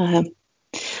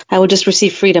I will just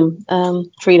receive freedom.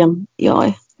 Freedom.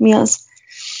 Jaj, mi az?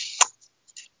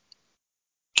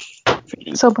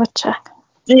 Szabadság.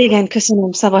 Igen,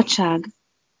 köszönöm, szabadság.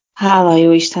 Hála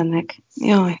jó Istennek.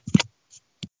 Jaj.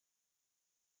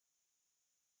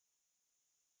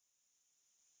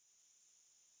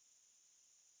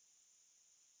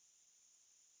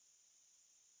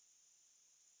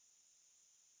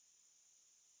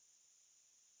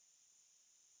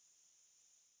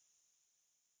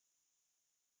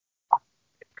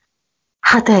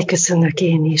 hát elköszönök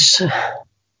én is.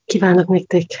 Kívánok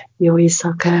nektek jó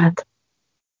éjszakát,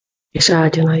 és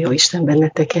áldjon a jó Isten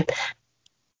benneteket.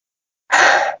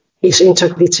 És én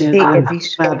csak dicsérem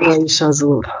továbbra is az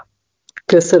Úr.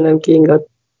 Köszönöm, Kinga.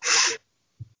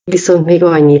 Viszont még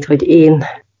annyit, hogy én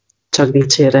csak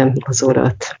dicsérem az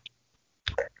Urat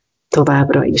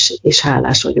továbbra is, és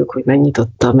hálás vagyok, hogy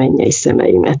megnyitotta a mennyei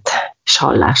szemeimet, és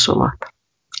hallásomat.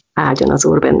 Áldjon az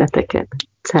Úr benneteket.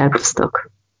 Szervusztok!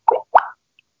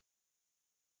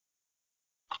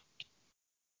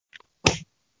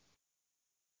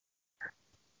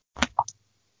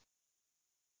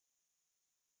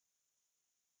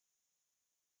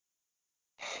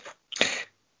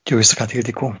 Jó éjszakát,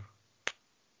 Ildikó!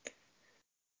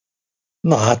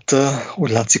 Na hát, úgy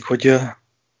látszik, hogy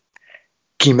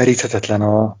kimeríthetetlen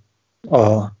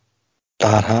a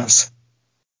tárház.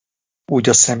 Úgy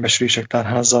a szembesülések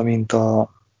tárháza, mint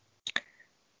a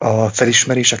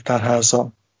felismerések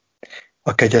tárháza,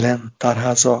 a kegyelem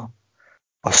tárháza,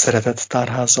 a szeretet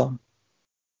tárháza,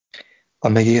 a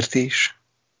megértés,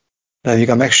 de még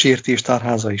a megsértés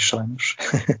tárháza is sajnos.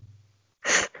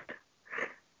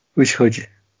 Úgyhogy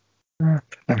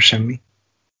nem semmi.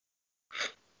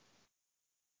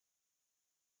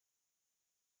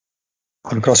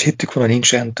 Amikor azt hittük volna,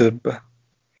 nincsen több,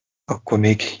 akkor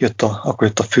még jött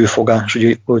a főfogás,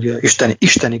 hogy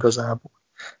Isten igazából.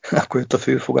 Akkor jött a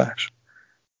főfogás,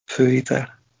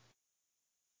 főhitel.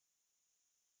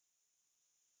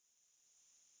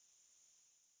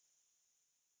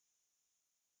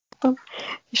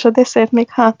 És a desszert még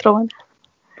hátra van.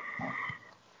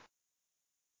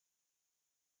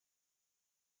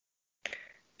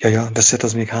 Ja, desszert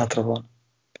az még hátra van.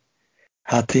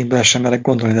 Hát én be sem merek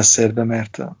gondolni desszertbe,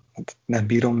 mert nem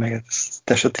bírom meg.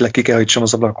 Tesetileg ki kell hajtsam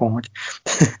az ablakon, hogy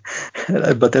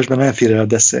ebbe a testben nem fér el a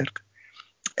desszert.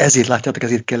 Ezért látjátok,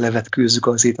 ezért kell levetkőzzük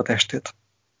azért a testet.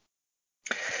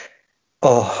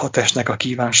 A testnek a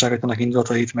kívánságait, annak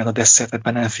indulatait, mert a desszert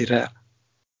ebben nem fér el.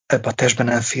 Ebbe a testben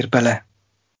nem fér bele.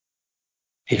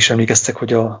 És emlékeztek,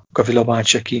 hogy a Gavila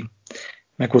bácsi, aki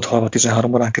meg volt halva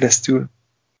 13 órán keresztül,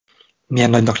 milyen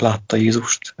nagynak látta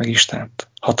Jézust, meg Istent.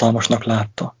 Hatalmasnak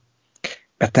látta.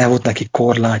 Mert nem volt neki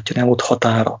korlátja, nem volt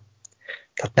határa.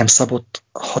 Tehát nem szabott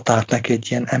határt neki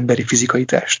egy ilyen emberi fizikai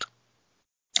test.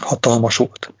 Hatalmas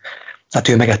volt. Hát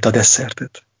ő megette a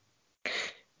desszertet.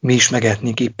 Mi is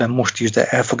megetnénk éppen most is, de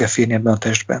el fog-e férni ebben a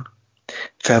testben?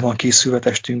 Fel van készülve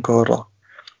testünk arra,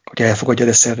 hogy elfogadja a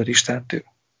desszertet Istentől.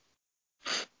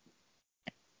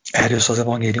 Erről szól az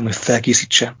evangélium, hogy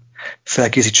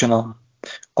felkészítsen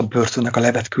a börtönnek a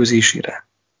levetkőzésére,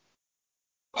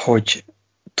 hogy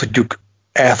tudjuk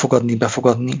elfogadni,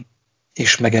 befogadni,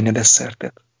 és megenni a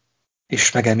desszertet,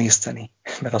 és megemészteni,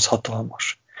 mert az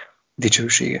hatalmas,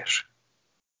 dicsőséges.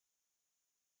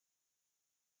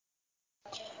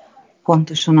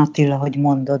 Pontosan, Attila, hogy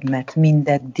mondod, mert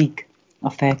mindeddig a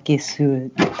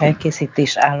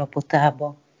felkészítés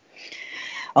állapotába,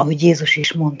 ahogy Jézus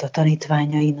is mondta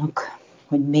tanítványainak,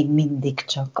 hogy még mindig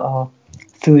csak a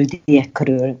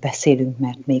földiekről beszélünk,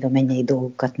 mert még a mennyei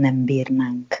dolgokat nem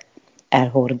bírnánk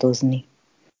elhordozni.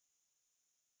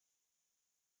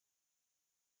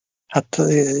 Hát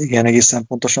igen, egészen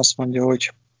pontosan azt mondja,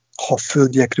 hogy ha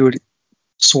földiekről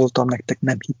szóltam nektek,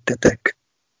 nem hittetek.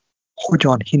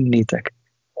 Hogyan hinnétek,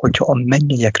 hogyha a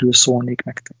mennyeiekről szólnék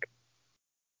nektek?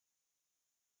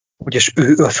 És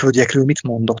ő a földiekről mit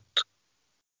mondott?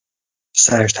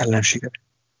 Szeresd ellenséget.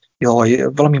 Jaj,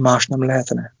 valami más nem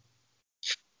lehetne.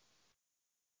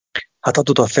 Hát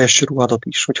adod a felső ruhádat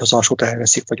is, hogyha az alsót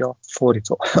elveszik, vagy a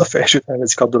fordítva. A felsőt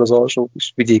elveszik, adod az alsót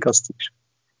is, vigyék azt is.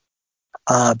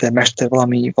 De mester,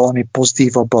 valami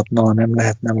pozitívabbat, nem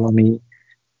lehetne valami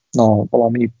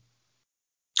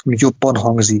jobban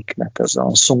hangzik, mert ez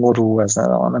a szomorú, ez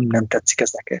nem tetszik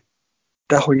ez neked.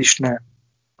 Dehogy is ne.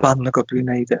 Bánd meg a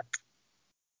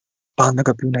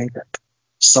bűneidet.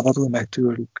 Szabadulj meg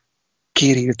tőlük.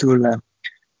 Kérjél tőlem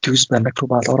tűzben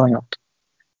megpróbált aranyat.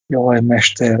 Jaj,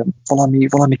 mester,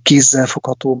 valami kézzel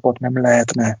foghatóbbat nem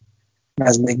lehetne.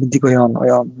 Ez még mindig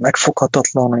olyan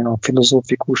megfoghatatlan, olyan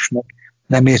filozófikus, meg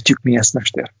nem értjük mi ezt,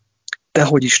 mester.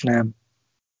 Dehogy is nem.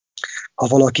 Ha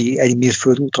valaki egy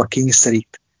mérföld útra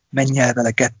kényszerít, menj el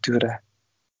vele 2-re.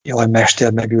 Jaj,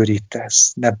 mester,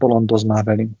 megőrítesz, ne bolondozz már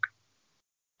velünk.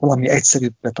 Valami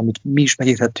egyszerűbbet, amit mi is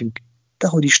megérthetünk,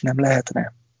 dehogy is nem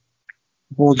lehetne.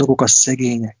 Boldogok a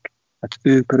szegények, mert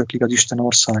ők öröklik az Isten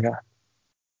országát.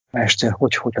 Mester,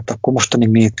 hogy hát akkor mostanig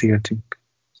miért éltünk?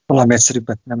 Valami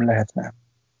egyszerűbbet nem lehetne.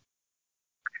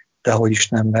 Dehogy is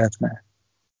nem lehetne.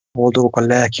 Boldogok a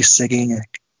lelki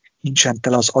szegények, nincsen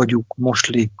tele az agyuk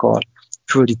moslékkal,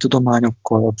 földi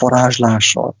tudományokkal,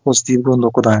 varázslással, pozitív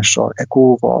gondolkodással,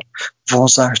 ekóval,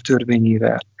 vonzás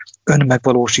törvényével,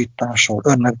 önmegvalósítással,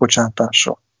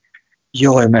 önmegbocsátással.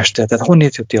 Jaj, mester, tehát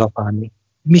honnét jöttél apámmi?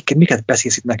 Miket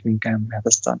beszélsz itt nekünk embert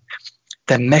aztán?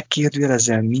 Te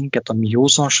megkérdőjelezel minket, a mi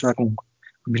józanságunk,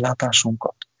 a mi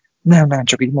látásunkat. Nem,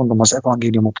 csak így mondom az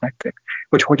evangéliumot nektek,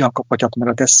 hogy hogyan kaphatjátok meg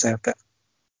a desszertet.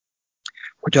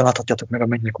 Hogyan láthatjátok meg a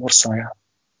mennyek országát.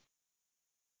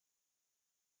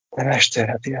 De mester,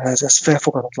 hát ez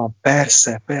felfogadatlan.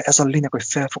 Persze, ez a lényeg, hogy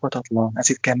felfogadatlan.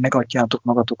 Ezért kell megadjátok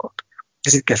magatokat.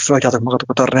 Ezért kell feladjátok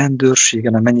magatokat a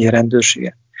rendőrségen, a mennyi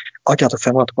rendőrségen. Adjátok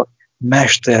fel magatokat.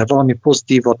 Mester, valami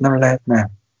pozitívat nem lehetne.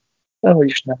 Dehogy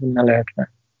is nem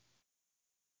lehetne.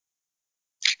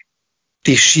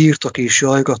 Ti sírtok és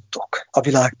jajgattok, a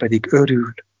világ pedig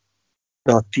örül,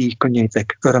 de a ti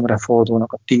könnyeitek örömre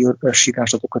fordulnak, a ti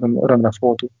sírásatok örömre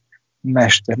fordul.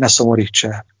 Mester, ne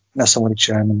szomoríts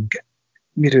el minket.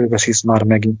 Miről beszélsz már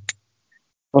megint?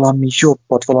 Valami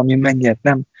jobbat, valami mennyet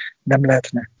nem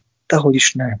lehetne. Dehogy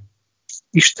is nem.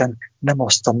 Isten nem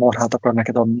azt a marhát akar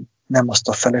neked adni, nem azt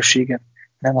a feleséget,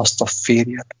 nem azt a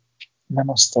férjet, nem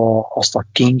azt a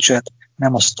kincset,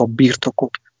 nem azt a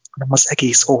birtokot, hanem az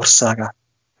egész országát.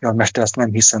 Ja, mester, ezt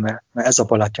nem hiszem el, mert ez a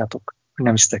baj, látjátok, hogy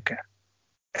nem hisztek el.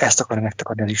 Ezt akarja nektek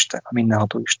adni az Isten, a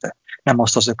mindenható Isten. Nem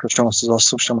azt az ököt, sem azt az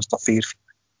asszony, sem azt a férfi,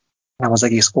 hanem az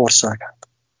egész országát.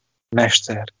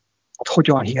 Mester, hát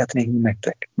hogyan hihetnénk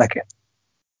neked?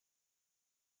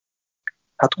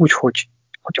 Hát úgy, hogy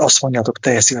azt mondjátok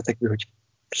teljes szívetekből, hogy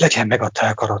legyen meg a te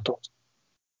akaratod.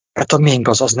 Mert a miénk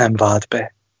az nem vált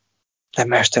be. De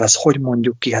mester, ezt hogy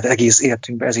mondjuk ki? Hát egész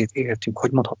életünkben ezért éltünk.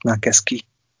 Hogy mondhatnánk ezt ki?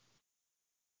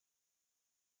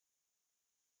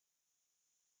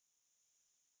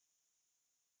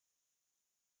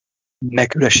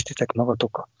 Megüresítitek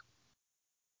magatokat.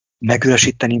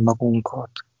 Megüresíteni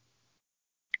magunkat.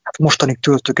 Hát mostanig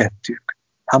töltögettük.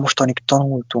 Hát mostanig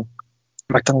tanultunk.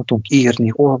 Megtanultunk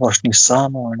írni, olvasni,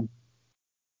 számolni.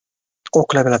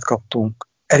 Oklevelet kaptunk,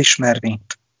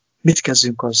 elismervényt. Mit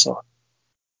kezdünk azzal?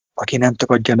 Aki nem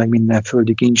tagadja meg minden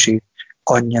földi kincsét,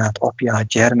 anyját, apját,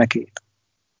 gyermekét,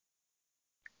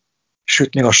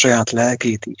 sőt, még a saját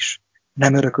lelkét is,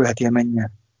 nem örökölheti a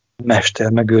mennyet.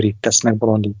 Mester, megőrítesz,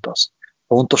 megbolondítasz.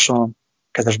 Pontosan,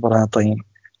 kedves barátaim,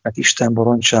 mert Isten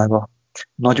bolondsága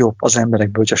nagyobb az emberek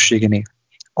bölcsességénél.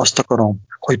 Azt akarom,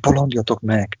 hogy bolondjatok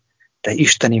meg, de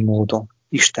isteni módon,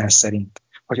 Isten szerint,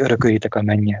 hogy örököljétek a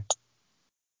mennyet.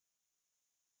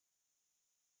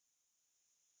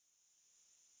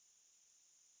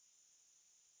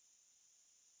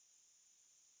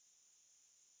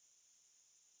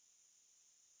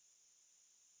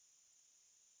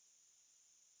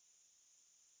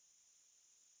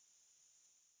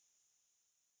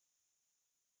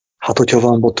 Hát, hogyha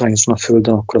van botrány a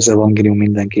földön, akkor az evangélium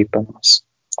mindenképpen az.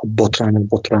 A botrányok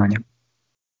botránya.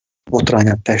 Botrány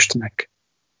a testnek,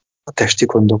 a testi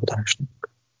gondolkodásnak.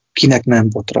 Kinek nem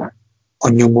botrány? A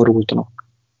nyomorultnak,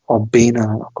 a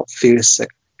bénának, a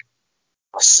félszegnek,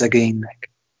 a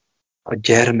szegénynek, a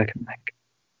gyermeknek,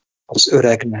 az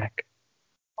öregnek,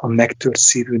 a megtört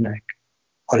szívűnek,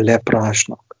 a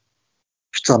leprásnak,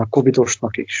 és talán a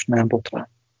covidosnak is nem botrány.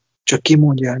 Csak ki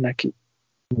mondja el neki?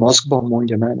 Maszkban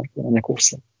mondja el neki a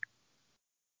mennyország.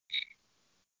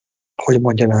 Hogy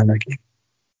mondja el neki?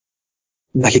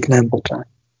 Nekik nem botrány.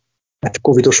 Mert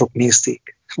covidosok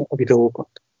nézték a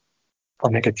videókat,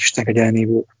 amelyeket Isten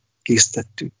kegyelméből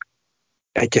készítettünk.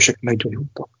 Egyesek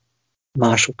meggyógyultak,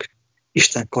 mások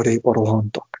Isten karjaiba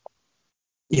rohantak.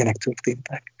 Ilyenek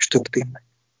történtek, és történnek.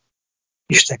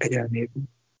 Isten kegyelméből.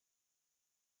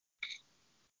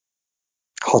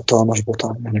 Hatalmas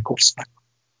botrány mennyország.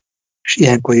 És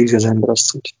ilyenkor érzi az ember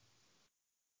azt, hogy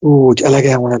úgy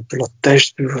elegem van ebből a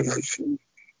testből, hogy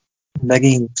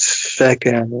megint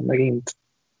felkelni,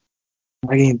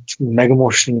 megint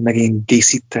megmosni, megint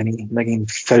díszíteni,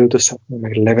 megint felöltöztetni,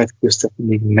 meg levetkőztetni,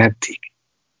 még meddig.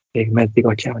 Még meddig,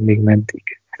 atyám, még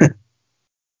meddig.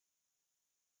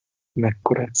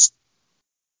 Mekkora ez?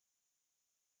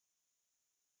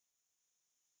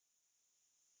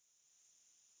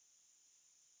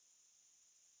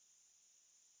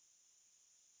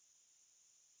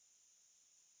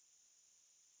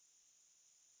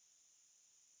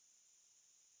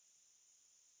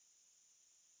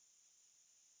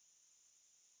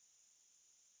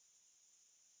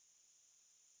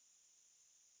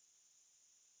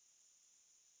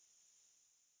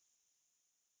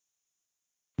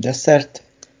 Desszert?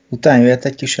 Után jöhet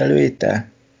egy kis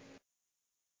előétel?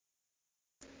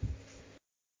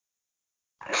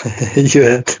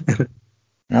 Jöhet.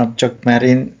 Na, csak már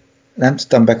én nem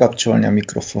tudtam bekapcsolni a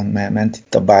mikrofon, mert ment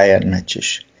itt a Bayern meccs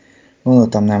is.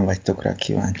 Gondoltam, nem vagytok rá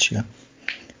kíváncsiak.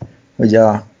 Hogy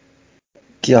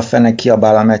ki a fene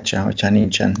kiabál a meccsen, hogyha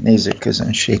nincsen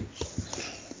nézőközönség.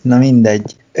 Na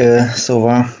mindegy.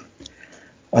 Szóval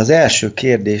az első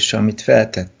kérdés, amit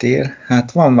feltettél,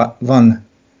 hát van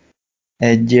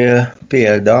egy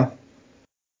példa,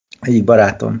 egyik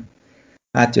barátom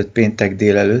átjött péntek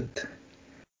délelőtt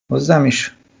hozzám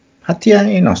is. Hát ilyen,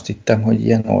 én azt hittem, hogy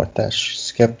ilyen oltás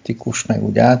szkeptikus, meg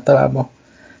úgy általában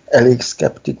elég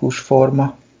szkeptikus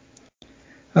forma.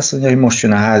 Azt mondja, hogy most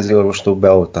jön a házi orvostól,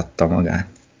 beoltatta magát.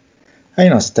 Hát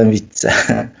én azt hittem vicce.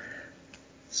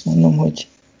 Azt mondom, hogy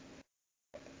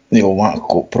jó,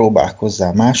 akkor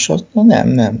próbálkozzál mással.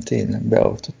 Nem, tényleg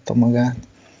beoltotta magát.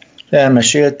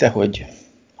 Elmesélte, hogy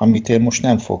amit én most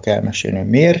nem fogok elmesélni, hogy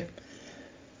miért.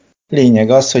 Lényeg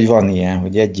az, hogy van ilyen,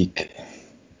 hogy egyik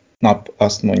nap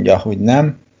azt mondja, hogy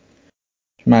nem,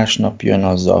 és másnap jön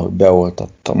azzal, hogy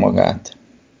beoltatta magát.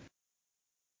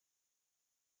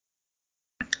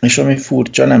 És ami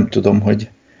furcsa, nem tudom,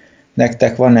 hogy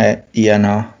nektek van-e ilyen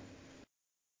a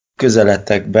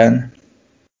közeletekben,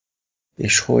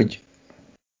 és hogy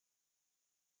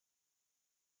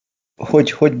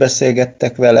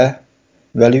beszélgettek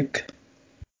velük,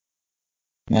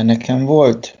 mert nekem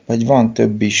volt, vagy van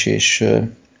több is, és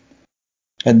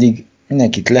eddig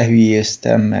mindenkit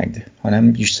lehülyéztem meg, ha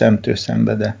nem is szemtől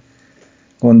szembe, de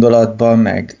gondolatban,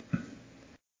 meg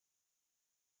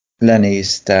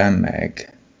lenéztem,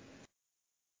 meg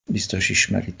biztos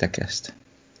ismeritek ezt.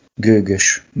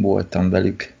 Gőgös voltam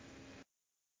velük.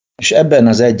 És ebben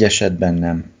az egy esetben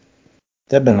nem.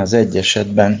 De ebben az egy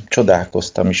esetben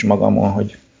csodálkoztam is magamon,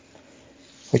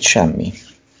 hogy semmi.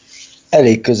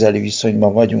 Elég közeli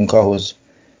viszonyban vagyunk ahhoz,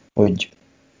 hogy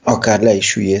akár le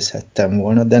is hülyézhettem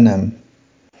volna, de nem.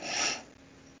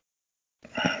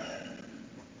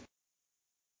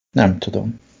 Nem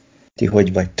tudom. Ti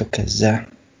hogy vagytok ezzel?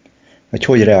 Vagy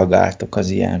hogy reagáltok az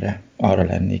ilyenre? Arra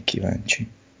lennék kíváncsi,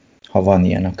 ha van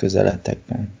ilyen a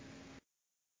közeletekben.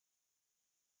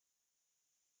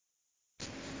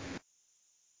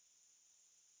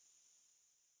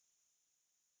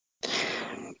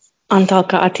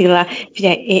 Antalka Attila,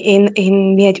 figyelj,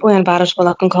 mi egy olyan városban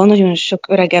lakunk, ahol nagyon sok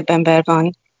öregebb ember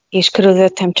van, és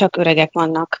körülöttem csak öregek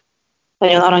vannak.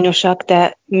 Nagyon aranyosak,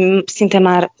 de szinte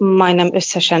már majdnem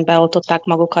összesen beoltották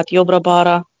magukat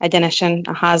jobbra-balra, egyenesen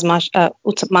a ház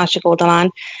utca másik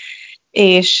oldalán,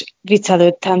 és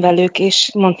viccelődtem velük,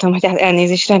 és mondtam, hogy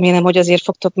elnézést, remélem, hogy azért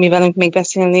fogtok mi velünk még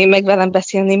beszélni, meg velem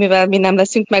beszélni, mivel mi nem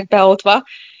leszünk meg beoltva,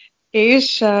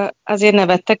 és azért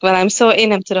nevettek velem, szóval én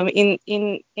nem tudom,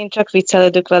 én csak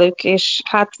viccelődök velük, és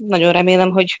hát nagyon remélem,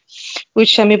 hogy úgy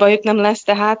semmi bajuk nem lesz,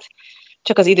 tehát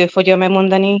csak az idő fogja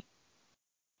megmondani.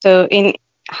 Szóval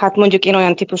hát mondjuk én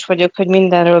olyan típus vagyok, hogy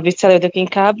mindenről viccelődök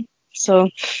inkább,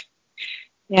 szóval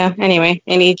yeah, anyway,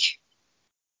 én így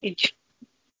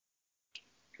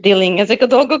dealing ezek a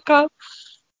dolgokkal.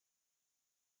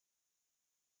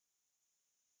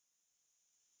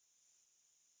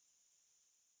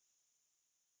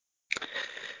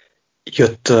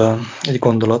 Jött egy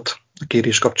gondolat a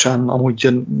kérés kapcsán,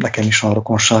 amúgy nekem is van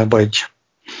rokonságban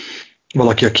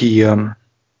valaki, aki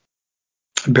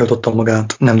beoltotta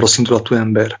magát, nem rossz indulatú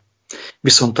ember,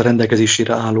 viszont a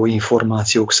rendelkezésére álló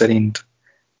információk szerint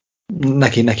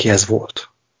neki ez volt.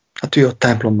 Hát ő a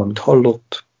templomban, amit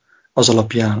hallott, az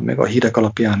alapján, meg a hírek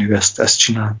alapján ő ezt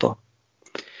csinálta.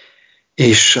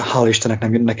 És hála Istennek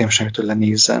nekem sem jött, hogy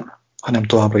lenézzen, hanem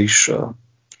továbbra is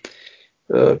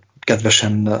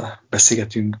kedvesen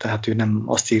beszélgetünk, tehát ő nem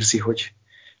azt érzi, hogy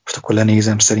most akkor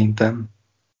lenézem szerintem,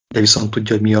 de viszont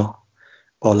tudja, hogy mi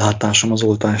a látásom az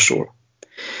oltásról.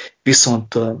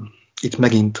 Viszont itt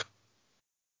megint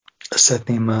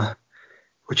szeretném,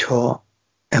 hogyha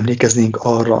emlékeznénk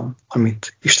arra,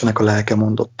 amit Istennek a lelke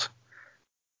mondott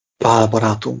Pál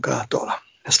barátunk által.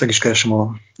 Ezt meg is keresem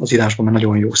az írásban, mert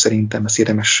nagyon jó szerintem, ezt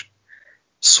érdemes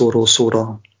szóról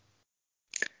szóra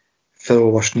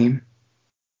felolvasni,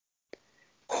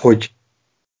 hogy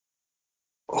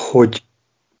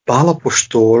Pál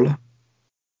apostol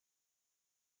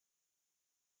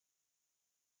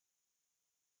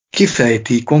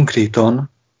kifejti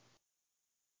konkrétan,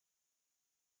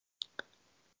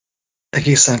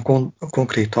 egészen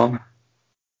konkrétan,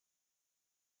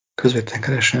 közvetlen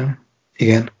keresem,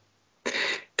 igen.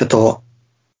 Tehát a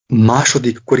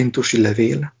 2. Korintusi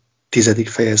levél, 10.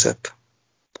 fejezet,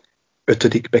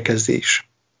 5. bekezdés.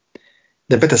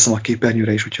 De beteszem a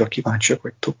képernyőre is, hogyha kíváncsiak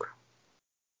vagytok.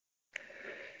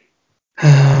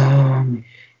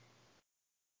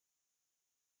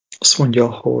 Azt mondja,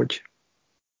 hogy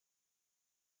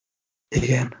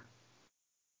igen.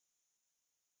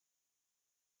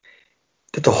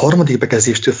 Tehát a 3.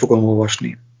 bekezdéstől fogom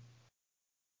olvasni.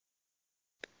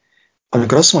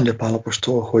 Amikor azt mondja Pál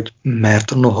apostol, hogy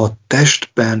mert noha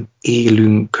testben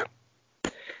élünk,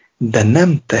 de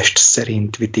nem test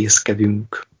szerint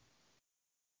vitézkedünk,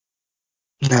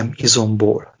 nem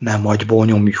izomból, nem agyból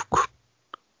nyomjuk,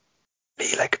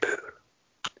 lélekből.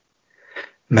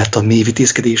 Mert a mi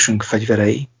vitézkedésünk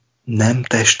fegyverei nem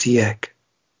testiek,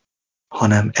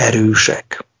 hanem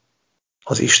erősek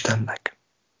az Istennek.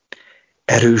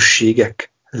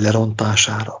 Erősségek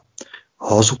lerontására,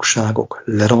 hazugságok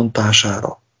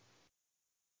lerontására,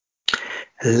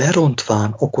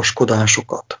 lerontván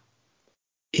okoskodásokat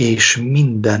és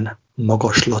minden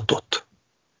magaslatot,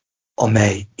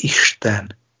 amely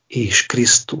Isten és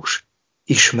Krisztus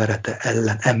ismerete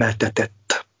ellen emeltetett,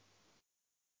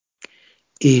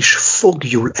 és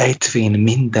fogjul ejtvén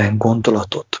minden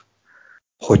gondolatot,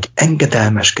 hogy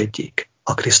engedelmeskedjék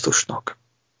a Krisztusnak.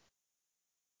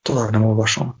 Tovább nem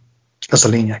olvasom. Ez a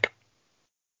lényeg.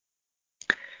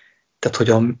 Tehát, hogy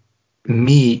a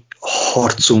mi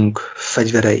harcunk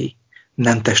fegyverei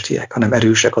nem testiek, hanem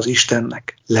erősek az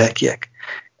Istennek, lelkiek,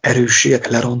 erősségek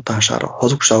lerontására,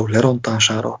 hazugságok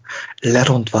lerontására,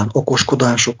 lerontván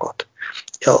okoskodásokat,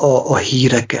 a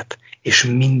híreket és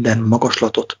minden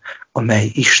magaslatot,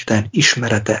 amely Isten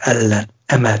ismerete ellen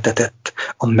emeltetett,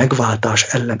 a megváltás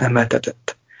ellen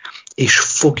emeltetett, és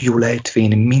fogjul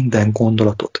ejtvén minden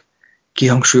gondolatot,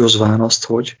 kihangsúlyozván azt,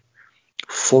 hogy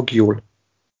fogjul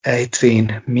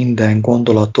ejtvén minden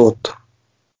gondolatot.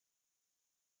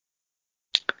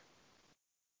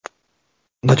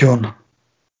 Nagyon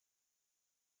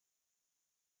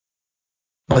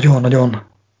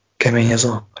kemény ez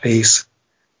a rész.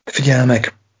 Figyelj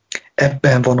meg,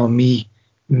 ebben van a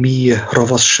mi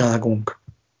ravasságunk.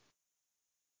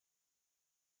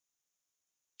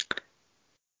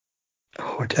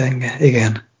 Hogy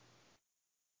igen,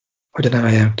 hogy nem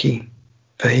emeljem ki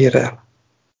fehérrel.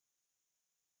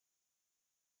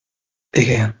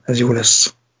 Igen, ez jó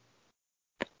lesz.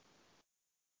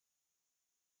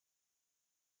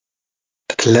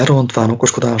 Tehát lerontván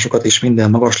okoskodásokat és minden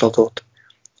magaslatot,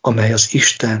 amely az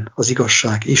Isten, az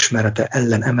igazság ismerete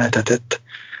ellen emeltetett,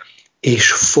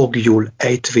 és fogjul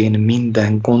ejtvén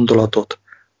minden gondolatot,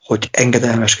 hogy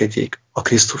engedelmeskedjék a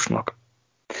Krisztusnak.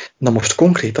 Na most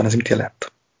konkrétan ez mit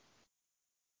jelent?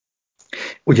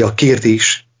 Ugye a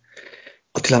kérdés,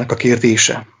 Attilának a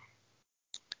kérdése,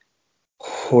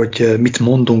 hogy mit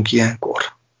mondunk ilyenkor,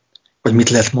 vagy mit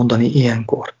lehet mondani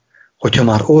ilyenkor, hogyha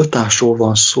már oltásról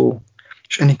van szó,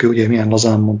 és Enikő ugye milyen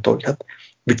lazán mondta, hogy hát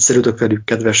viccelődök velük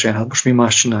kedvesen, hát most mi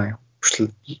más csinálja? Most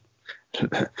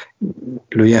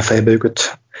lőjen fejbe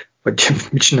őket, vagy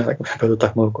mit csinálják,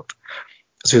 feladották magukat.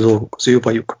 Az ő dolguk, az ő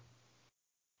bajuk.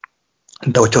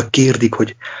 De hogyha kérdik,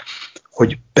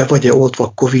 hogy be vagy-e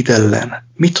oltva Covid ellen,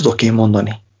 mit tudok én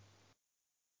mondani?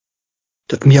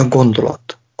 Tehát mi a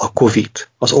gondolat? A Covid,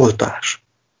 az oltás.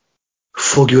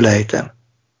 Fogjul ejtem.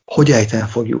 Hogy ejtem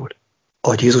fogjul?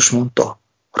 Ahogy Jézus mondta,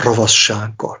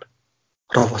 ravassággal.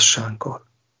 Ravassággal.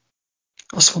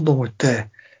 Azt mondom, hogy te,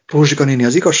 Rózsika néni,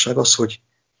 az igazság az, hogy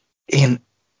én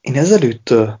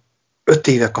ezelőtt 5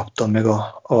 éve kaptam meg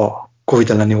a Covid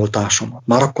elleni oltásomat.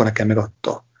 Már akkor nekem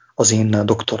megadta az én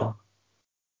doktorom.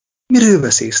 Miről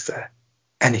beszélsz te,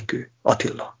 Enikő,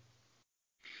 Attila?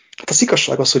 Hát az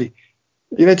igazság az, hogy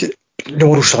én egy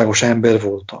nyomorúságos ember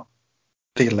voltam.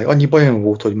 Tényleg, annyi bajom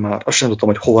volt, hogy már azt sem tudtam,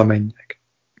 hogy hova menjek.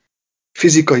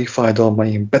 Fizikai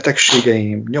fájdalmaim,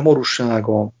 betegségeim,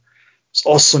 nyomorúságom, az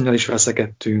asszonnyal is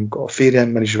veszekedtünk, a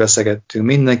férjemmel is veszekedtünk,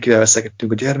 mindenkivel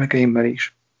veszekedtünk, a gyermekeimmel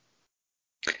is.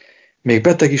 Még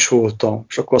beteg is voltam,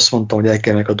 és akkor azt mondtam, hogy el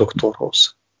kell meg a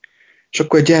doktorhoz. És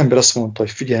akkor egy ember azt mondta,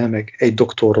 hogy figyelj meg, egy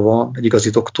doktor van, egy igazi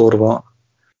doktor van,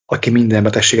 aki minden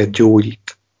betegséget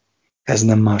gyógyít. Ez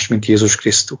nem más, mint Jézus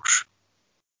Krisztus.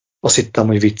 Azt hittem,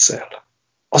 hogy viccel.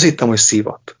 Azt hittem, hogy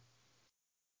szívat.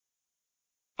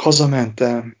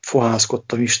 Hazamentem,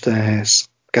 fohászkodtam Istenhez,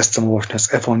 kezdtem olvasni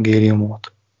az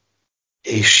evangéliumot,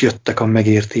 és jöttek a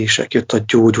megértések, jött a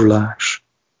gyógyulás,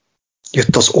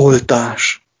 jött az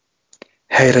oltás,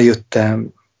 helyre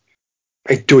jöttem,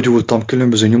 gyógyultam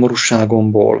különböző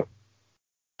nyomorúságomból,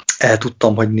 el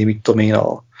tudtam hagyni, mit tudom én,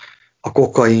 a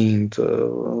kokaint,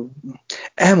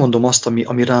 elmondom azt,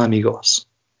 ami rám igaz.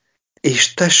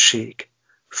 És tessék,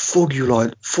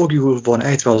 fogjul van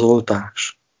ejtve az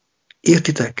oltás.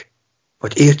 Értitek?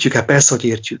 Vagy értjük-e? Persze, hogy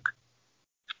értjük.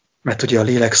 Mert ugye a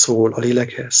lélek szól a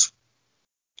lélekhez.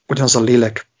 Ugyanaz a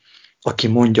lélek, aki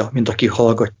mondja, mint aki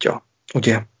hallgatja.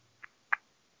 Ugye?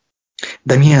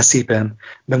 De milyen szépen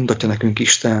bemutatja nekünk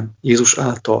Isten Jézus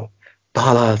által,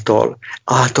 Pál által,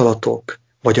 általatok,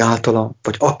 vagy általam,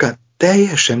 vagy akár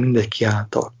teljesen mindenki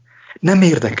által. Nem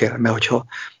érdekel, mert hogyha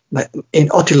én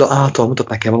Attila által mutat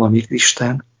nekem valamit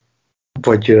Isten,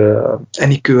 vagy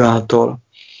Enikő által,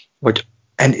 vagy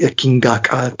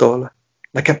Kingák által,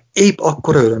 nekem épp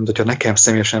akkor öröm, mint hogyha nekem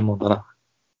személyesen mondaná.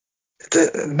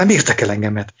 Nem érdekel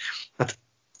engemet. Hát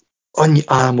annyi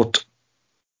álmot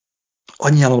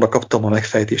Annyi álomra kaptam a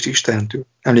megfejtést Istentől,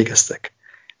 emlékeztek,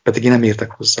 pedig én nem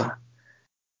értek hozzá.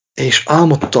 És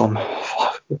álmodtam,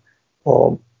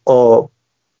 a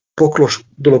poklos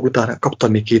dolog után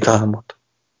kaptam még 2 álmot.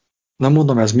 Nem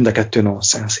mondom, ez mind a 2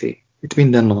 nonsense. Itt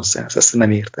minden nonsense, ezt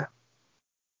nem értem.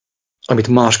 Amit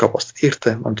más kap, azt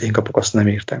értem, amit én kapok, azt nem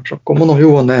értem. És akkor mondom,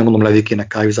 jó van, nem mondom Levikének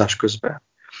kávézás közben.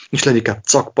 És Levikát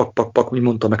cak, pak, úgy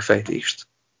mondta a megfejtést.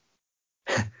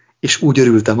 És úgy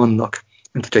örültem annak,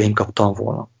 mint hogyha én kaptam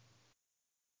volna.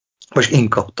 Vagy én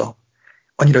kaptam.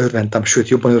 Annyira örventem, sőt,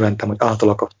 jobban örventem, hogy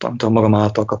általa kaptam, mint ha magam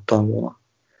által kaptam volna.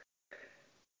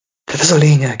 Tehát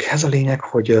ez a lényeg,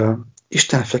 hogy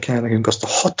Isten fekkel nekünk azt a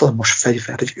hatalmas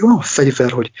fegyvert, egy olyan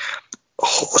fegyver, hogy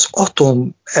az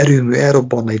atomerőmű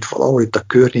elrobbanna itt valahol itt a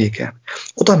környéken,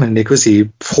 oda mennék közé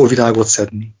holvilágot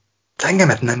szedni. De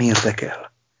engemet nem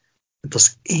érdekel. Mert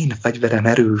az én fegyverem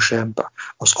erősebb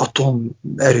az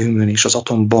atomerőműn és az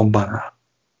atombombánál.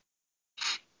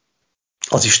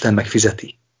 Az Isten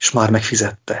megfizeti, és már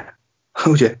megfizette.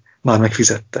 Ugye? Már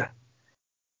megfizette.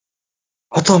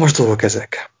 Hatalmas dolgok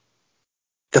ezek.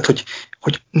 Tehát,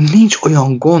 hogy nincs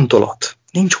olyan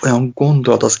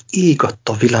gondolat az ég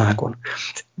adta világon,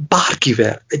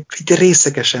 bárkivel, egy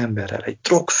részeges emberrel, egy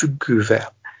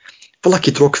drogfüggővel,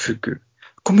 valaki drogfüggő,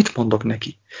 akkor mit mondok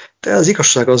neki? De az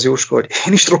igazság az, Jóska, hogy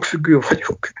én is drogfüggő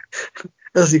vagyok.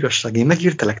 Ez az igazság, én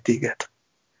megírtelek téged.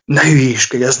 Ne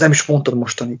hülyéskedj, ezt nem is mondtad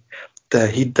mostani. Te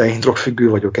hidd el, én drogfüggő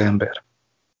vagyok, ember.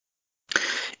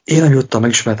 Én amióta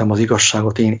megismertem az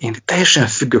igazságot, én teljesen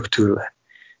függök tőle.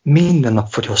 Minden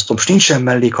nap fogyasztom, és nincsen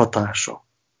mellékhatása.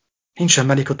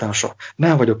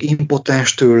 Nem vagyok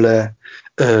impotens tőle,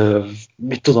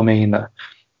 mit tudom én,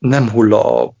 nem hull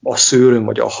a szőröm,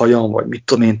 vagy a hajam, vagy mit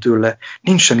tudom én tőle.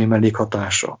 Nincs semmi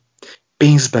mellékhatása.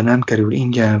 Pénzben nem kerül,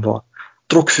 ingyen van.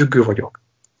 Drogfüggő vagyok.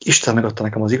 Isten megadta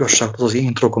nekem az igazságot, az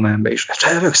én drogomembe is.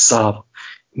 El vagyok szállva.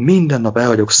 Minden nap el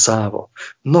vagyok szállva.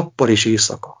 Nappal és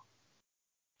éjszaka.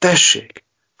 Tessék,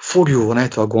 fogjuk van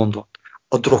ejtve a gondot.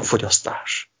 A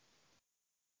drogfogyasztás.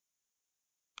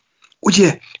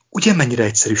 Ugye mennyire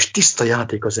egyszerű, és tiszta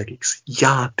játék az egész.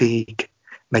 Játék,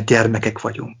 mert gyermekek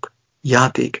vagyunk.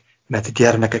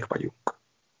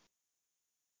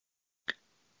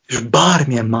 És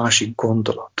bármilyen másik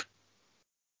gondolat.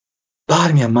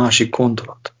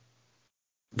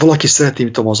 Valaki szereti,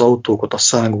 mint az autókat, a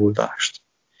száguldást.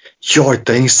 Jaj,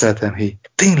 te én szeretem, hé.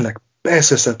 Tényleg,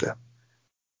 persze szeretem.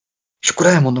 És akkor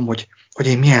elmondom, hogy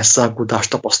én milyen száguldást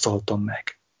tapasztaltam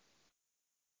meg.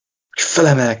 Hogy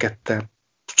felemelkedtem,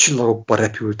 csillagokba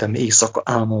repültem éjszaka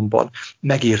álmomban,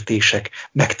 megértések,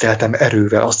 megteltem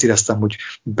erővel, azt éreztem, hogy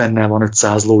bennem van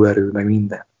 500 lóerő, meg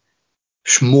minden.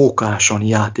 És mókásan,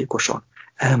 játékosan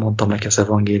elmondtam neki az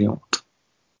evangéliumot.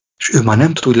 És ő már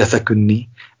nem tud úgy lefeküdni,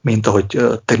 mint ahogy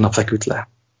tegnap feküdt le.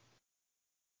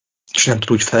 És nem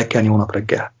tud úgy felkelni hónap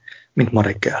reggel, mint ma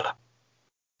reggel.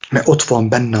 Mert ott van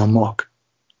benne a mag.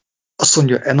 Azt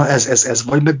mondja, na ez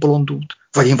vagy megbolondult,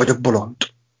 vagy én vagyok bolond.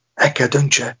 El kell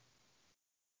döntse.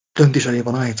 Döntés elé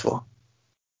van állítva.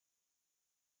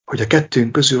 Hogy a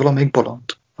kettőnk közül valamelyik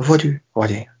bolond. Vagy ő,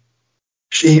 vagy én.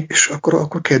 És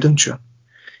akkor kell döntsön.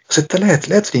 Azt mondta,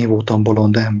 lehet, hogy én voltam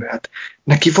bolond ember.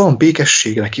 Neki van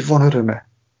békessége, neki van öröme.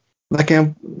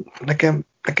 Nekem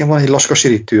van egy laska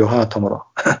sérítő a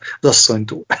hátamra. Az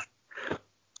asszonytól.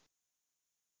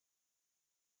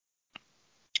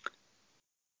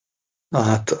 Na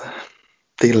hát,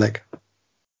 tényleg.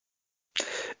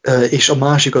 És a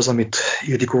másik az, amit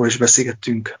Ildikóval is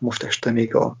beszélgettünk most este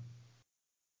még a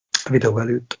videó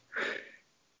előtt,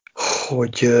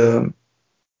 hogy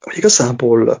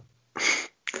igazából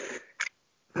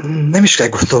nem is kell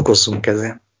gondolkozzunk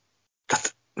ezen.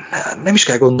 Tehát nem is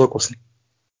kell gondolkozni.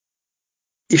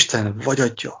 Isten vagy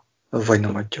adja, vagy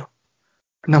nem adja.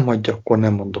 Nem adja, akkor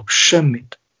nem mondok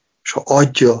semmit, és ha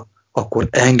adja, akkor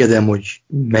engedem, hogy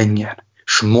menjen,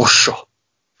 és mossa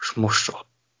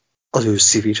az ő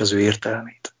szív és az ő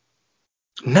értelmét.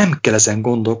 Nem kell ezen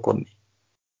gondolkodni.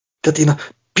 Tehát én a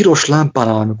piros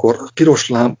lámpánál, amikor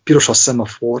piros a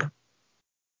szemafor,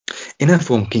 én nem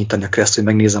fogom kinyitani a kereszt, hogy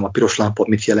megnézem a piros lámpot,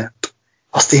 mit jelent.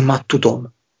 Azt én már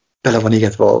tudom. Bele van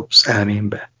égetve az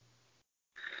elmémbe.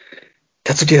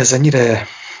 Tehát ugye ez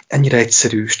ennyire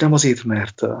egyszerű, és nem azért,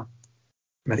 mert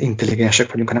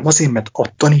intelligensek vagyunk, hanem azért, mert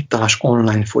a tanítás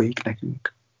online folyik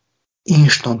nekünk.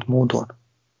 Instant módon.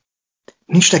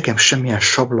 Nincs nekem semmilyen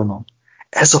sablonom.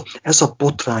 Ez a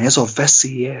botrány, ez a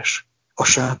veszélyes a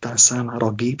sátán számára,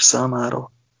 a gép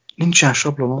számára. Nincsen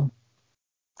sablonom.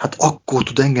 Hát akkor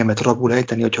tud engemet rabul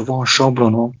ejteni, hogyha van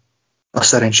sablonom, a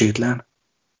szerencsétlen.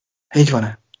 Így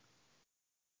van-e?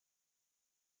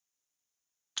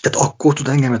 Tehát akkor tud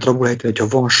engemet rabul ejteni,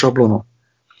 hogyha van sablonom.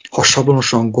 Ha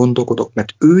sablonosan gondolkodok,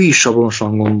 mert ő is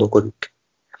sablonosan gondolkodik,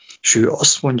 és ő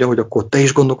azt mondja, hogy akkor te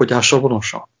is gondolkodjál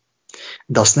sablonosan,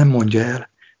 de azt nem mondja el,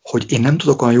 hogy én nem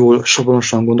tudok olyan jól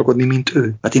sablonosan gondolkodni, mint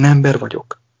ő, mert én ember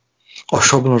vagyok. A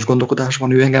sablonos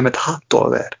gondolkodásban ő engemet háttal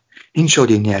ver. Nincs,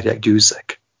 hogy én nyerjek,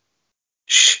 győzzek.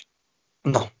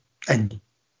 Na, ennyi.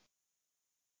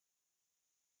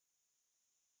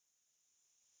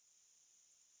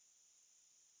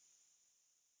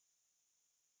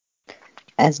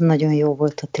 Ez nagyon jó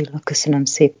volt, Attila, köszönöm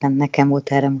szépen, nekem volt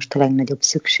erre most a legnagyobb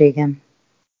szükségem.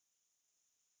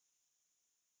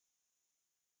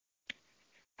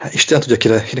 Isten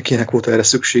tudja, kinek volt erre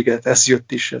szüksége, ez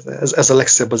jött is, ez a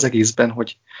legszebb az egészben,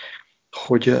 hogy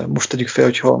most tegyük fel,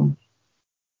 hogyha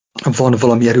van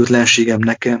valami erőtlenségem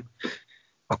nekem,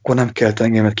 akkor nem kell te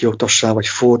engemet kioktassál, vagy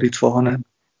fordítva, hanem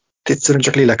egyszerűen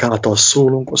csak lélek által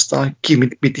szólunk, aztán ki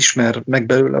mit ismer meg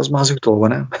belőle, az már az ütolva,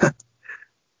 nem?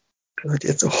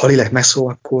 Ha lélek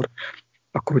megszól, akkor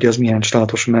ugye az milyen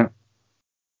csodálatos, mert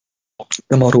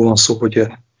nem arról van szó, hogy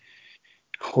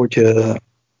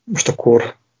most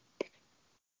akkor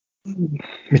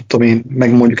mit tudom én,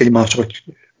 megmondjuk egymásra,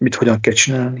 hogy hogyan kell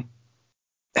csinálni.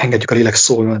 Engedjük a lélek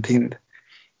szóljon, én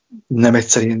nem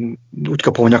egyszerűen úgy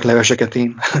kapom a nyakleveseket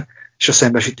én, és a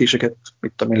szembesítéseket,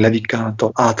 mit tudom én, Levik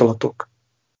általatok.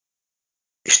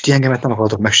 És ti engemet nem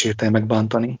akartok megsérteni,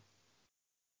 megbántani,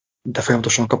 de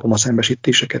folyamatosan kapom a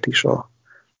szembesítéseket is,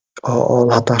 a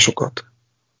látásokat.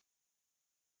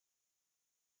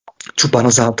 Csupán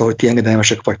azáltal, hogy ti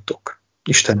engedelmesek vagytok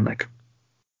Istennek.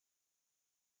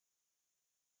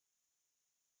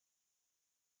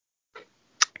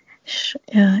 És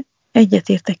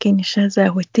egyetértek én is ezzel,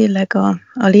 hogy tényleg a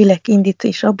lélek indít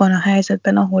is abban a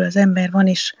helyzetben, ahol az ember van,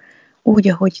 és úgy,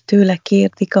 ahogy tőle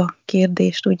kérdik a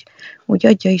kérdést, úgy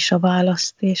adja is a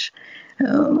választ, és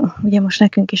ugye most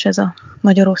nekünk is ez a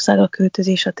Magyarországra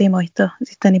költözés a téma itt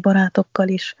az itteni barátokkal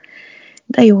is.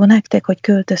 De jó nektek, hogy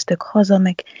költöztök haza,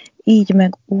 meg így,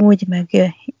 meg úgy, meg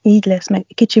így lesz, meg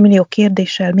kicsi millió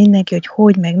kérdéssel mindenki,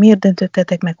 hogy meg miért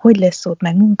döntöttetek, meg hogy lesz ott,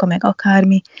 meg munka, meg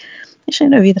akármi. És én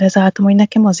rövidre zártam, hogy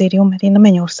nekem azért jó, mert én a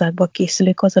Mennyországba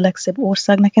készülök, az a legszebb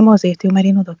ország, nekem azért jó, mert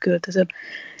én oda költözöm.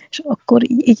 És akkor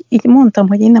így mondtam,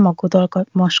 hogy én nem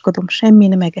aggodalmaskodom semmi,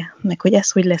 meg hogy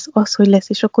ez hogy lesz, az hogy lesz,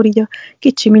 és akkor így a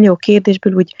kicsi millió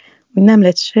kérdésből úgy nem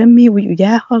lett semmi, úgy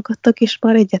elhallgattak, és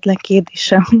már egyetlen kérdés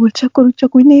sem volt,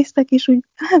 csak úgy néztek, és úgy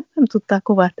nem tudták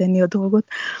hová tenni a dolgot.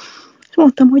 És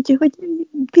mondtam, hogy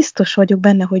biztos vagyok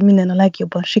benne, hogy minden a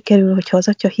legjobban sikerül, hogyha az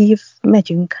Atya hív,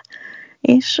 megyünk.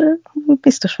 És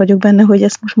biztos vagyok benne, hogy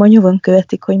ezt most majd nyomon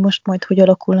követik, hogy most majd hogy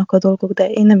alakulnak a dolgok, de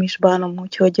én nem is bánom,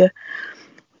 úgyhogy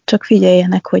csak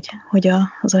figyeljenek, hogy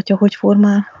az Atya hogy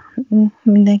formál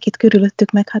mindenkit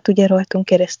körülöttük, meg hát ugye rajtunk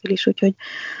keresztül is, úgyhogy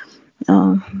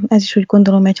ez is úgy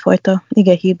gondolom egyfajta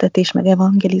igehirdetés, meg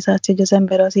evangelizáció, hogy az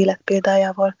ember az élet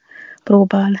példájával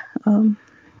próbál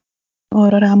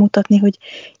arra rámutatni, hogy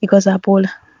igazából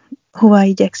hová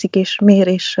igyekszik, és miért,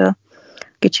 és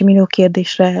kicsi millió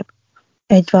kérdésre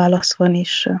egy válasz van,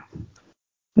 és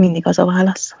mindig az a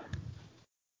válasz.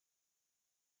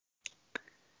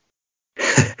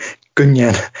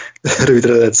 Könnyen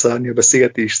rövidre lehet zárni a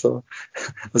beszélgetést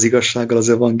az igazsággal, az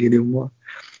evangéliummal.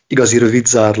 Igazi rövid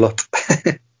zárlat.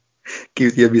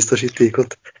 Kiüti a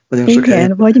biztosítékot. Nagyon sok igen,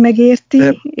 helyen. vagy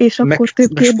megérti, és akkor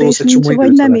több kérdés nincs,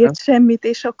 vagy nem ért semmit,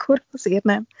 és akkor azért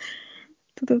nem.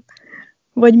 Tudod?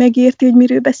 Vagy megérti, hogy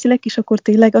miről beszélek, és akkor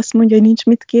tényleg azt mondja, hogy nincs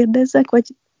mit kérdezzek,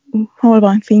 vagy hol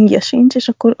van fingja sincs, és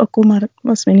akkor már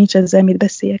azt mondja, nincs ezzel mit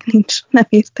beszéljek, nincs, nem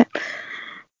értem.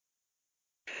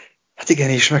 Hát igen,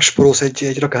 és megspórolsz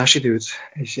egy rakás időt,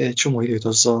 egy csomó időt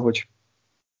azzal, hogy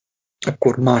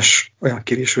akkor más olyan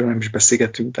kérdésről nem is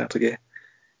beszélgetünk, tehát ugye,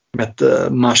 mert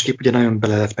másképp ugye nagyon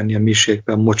bele lehet menni a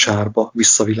miségbe, a mocsárba,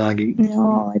 visszavilágig.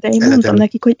 Jaj, de én mondtam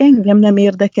nekik, hogy engem nem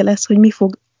érdekel ez, hogy mi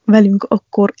fog velünk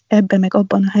akkor ebben meg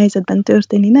abban a helyzetben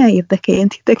történni, ne érdekeljen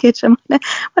titeket sem,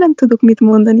 nem tudok mit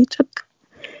mondani, csak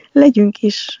legyünk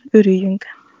és örüljünk.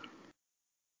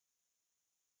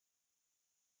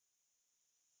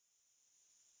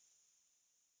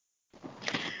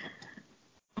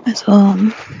 Ez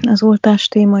az oltás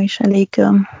téma is elég,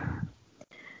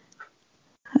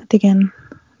 hát igen,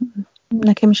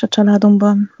 nekem is a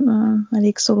családomban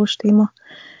elég szoros téma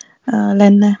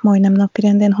lenne, majdnem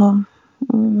napirenden, ha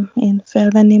én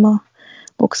felvenném a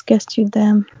boxkesztyűt,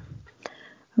 de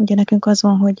ugye nekünk az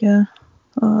van, hogy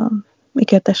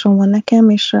ikertesóm van nekem,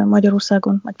 és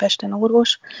Magyarországon, vagy Pesten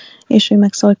orvos, és ő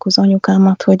meg szajkozza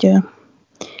anyukámat, hogy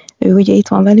ő ugye itt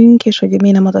van velünk, és hogy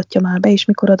miért nem adatja már be, és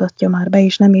mikor adatja már be,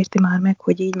 és nem érti már meg,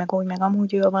 hogy így, meg úgy, meg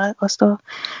amúgy ő azt a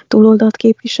túloldalt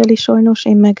képviseli sajnos,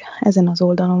 én meg ezen az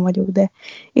oldalon vagyok, de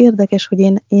érdekes, hogy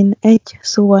én egy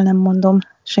szóval nem mondom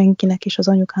senkinek, és az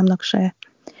anyukámnak se,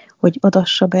 hogy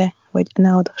adassa be, vagy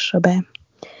ne adassa be.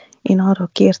 Én arra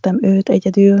kértem őt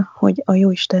egyedül, hogy a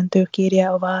Jóistentől kérje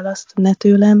a választ, ne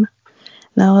tőlem,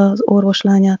 ne az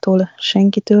orvoslányától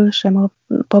senkitől, sem a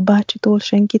papbácsitól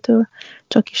senkitől,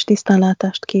 csak is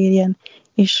tisztánlátást kérjen,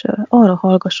 és arra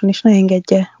hallgasson, és ne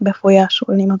engedje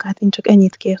befolyásolni magát, én csak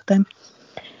ennyit kértem.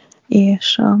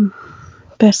 És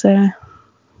persze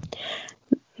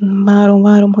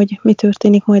várom, hogy mi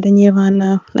történik majd, de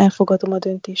nyilván elfogadom a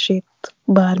döntését,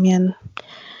 bármilyen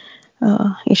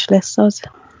is lesz az.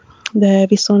 De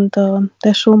viszont a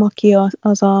tesóm, aki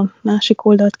az a másik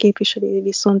oldalt képviseli,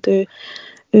 viszont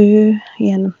ő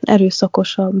ilyen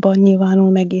erőszakosabban nyilvánul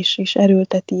meg, és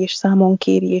erőlteti, és számon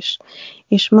kéri,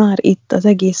 és már itt az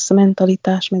egész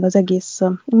mentalitás, meg az egész,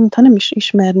 mintha nem is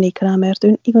ismernék rá, mert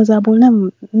ő igazából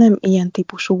nem ilyen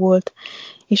típusú volt,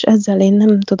 és ezzel én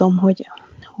nem tudom, hogy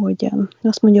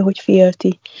azt mondja, hogy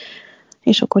félti,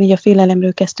 és akkor így a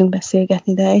félelemről kezdtünk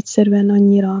beszélgetni, de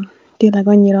egyszerűen tényleg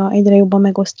annyira egyre jobban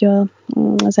megosztja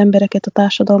az embereket, a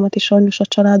társadalmat, és sajnos a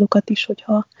családokat is,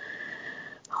 hogyha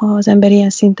az ember ilyen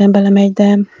szinten belemegy,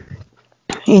 de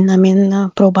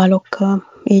én próbálok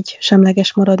így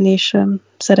semleges maradni, és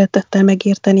szeretettel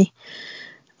megérteni,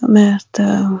 mert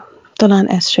talán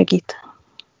ez segít.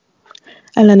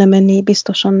 Ellene menni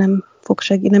biztosan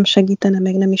nem segítene,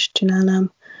 meg nem is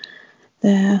csinálnám,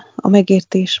 de a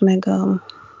megértés, meg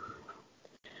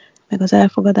az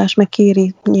elfogadás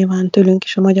megkéri nyilván tőlünk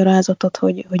is a magyarázatot,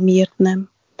 hogy miért nem.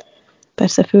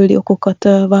 Persze földi okokat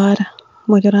vár,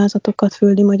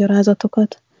 földi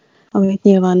magyarázatokat, amit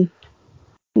nyilván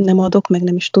nem adok, meg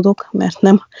nem is tudok, mert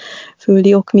nem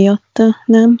földi ok miatt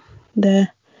nem,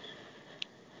 de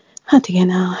hát igen,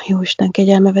 a Jóisten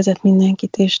kegyelme vezet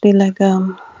mindenkit, és tényleg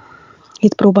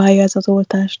itt próbálja ez az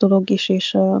oltás dolog is,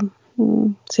 és a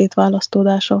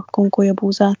szétválasztódás a konkolya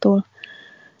búzától.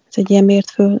 Ez egy ilyen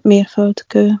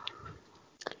mérföldkő,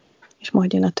 és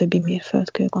majd jön a többi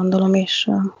mérföldkő, gondolom, és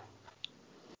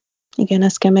igen,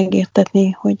 ezt kell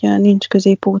megértetni, hogy nincs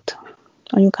középút.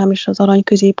 Anyukám is az arany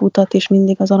középútat, és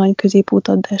mindig az arany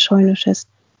középútat, de sajnos ez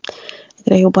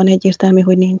egyre jobban egyértelmű,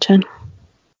 hogy nincsen.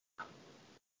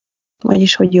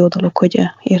 Vagyis, hogy jó dolog, hogy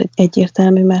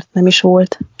egyértelmű, mert nem is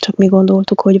volt. Csak mi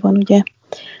gondoltuk, hogy van, ugye,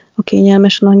 a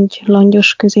kényelmes,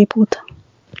 langyos középút.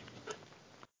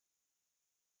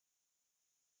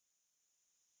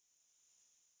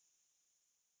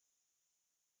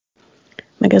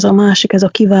 Meg ez a másik, ez a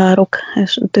kivárok,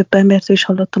 több embertől is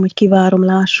hallottam, hogy kivárom,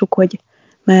 lássuk, hogy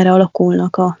merre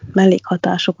alakulnak a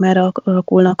mellékhatások, merre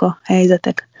alakulnak a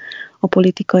helyzetek, a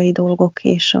politikai dolgok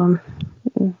és a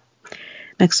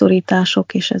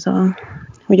megszorítások, és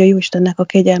hogy a Jóistennek a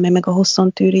kegyelme, meg a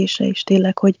hosszantűrése, és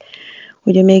tényleg, hogy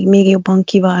még jobban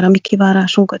kivár, a mi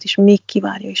kivárásunkat is még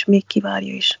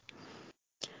kivárja is.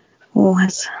 Ó,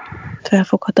 ez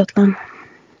felfoghatatlan.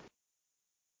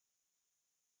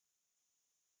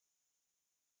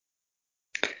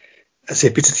 Ez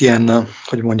egy picit ilyen,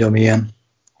 hogy mondjam, ilyen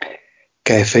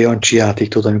Kejfej Jancsi játék,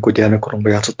 tudod, amikor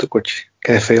gyermekkoromban játszottuk, hogy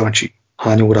Kejfej Jancsi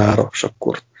hány órára, és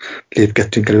akkor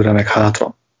lépkedtünk előre, meg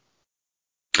hátra.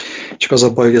 Csak az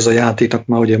a baj, hogy ez a játéknak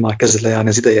már kezdett lejárni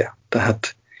az ideje.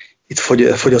 Tehát itt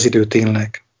fogy az idő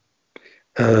tényleg.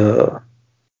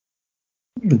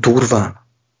 Durván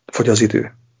fogy az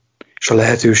idő. És a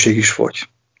lehetőség is fogy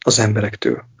az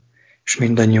emberektől, és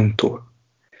mindannyiunktól.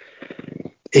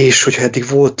 És hogyha eddig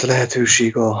volt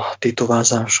lehetőség a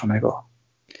tétovázásra, meg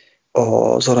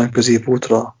az arany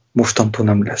középútra, mostantól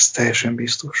nem lesz, teljesen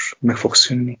biztos, meg fog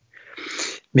szűnni.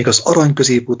 Még az arany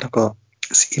középútnak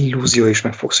az illúzió is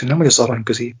meg fog szűnni, nem hogy az arany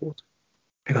középút.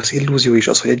 Még az illúzió is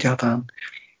az, hogy egyáltalán,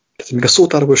 tehát még a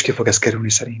szótárból is ki fog ez kerülni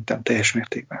szerintem teljes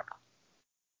mértékben.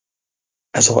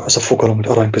 Ez a fogalom, hogy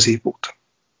arany középút.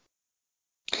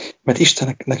 Mert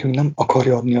Isten nekünk nem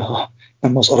akarja adni,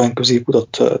 nem az arany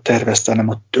középutat tervezte, hanem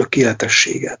a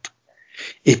tökéletességet.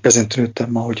 Épp ezen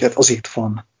tűnődtem ma, hogy hát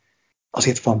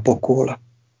azért van pokol,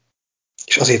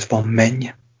 és azért van menny,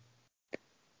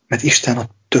 mert Isten a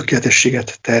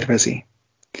tökéletességet tervezi,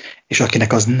 és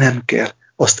akinek az nem kell,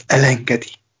 azt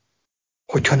elengedi.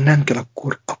 Hogyha nem kell,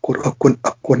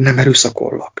 akkor nem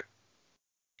erőszakollak.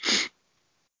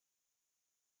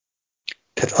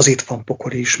 Tehát azért van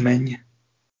pokol és menny,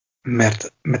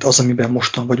 mert az, amiben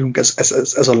mostan vagyunk,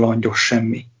 ez a langyos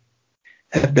semmi.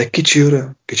 Ebben kicsi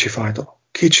öröm, kicsi fájdalom.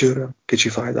 Kicsi öröm, kicsi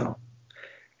fájdalom.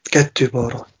 Kettő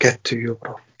balra, kettő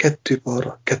jobbra, kettő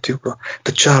balra, kettő jobbra. De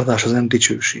a csárdás az nem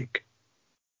dicsőség.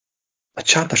 A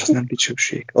csárdás az nem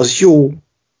dicsőség. Az jó,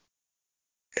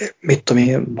 mit tudom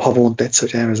én, havonta egyszer,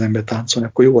 hogy elmegy az ember táncolni,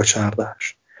 akkor jó a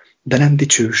csárdás. De nem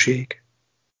dicsőség.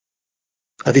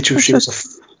 A dicsőség az a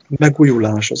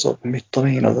megújulás, az a, mit tudom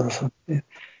én,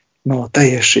 a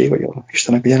teljesség, vagy a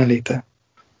Istennek a jelenléte.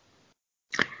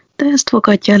 De ezt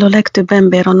fogadja el a legtöbb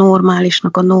ember a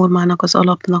normálisnak, a normának, az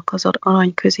alapnak, az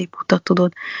arany középutat,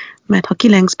 tudod. Mert ha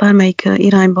kilengsz bármelyik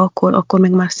irányba, akkor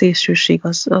meg már szélsőség,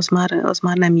 az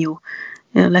már nem jó.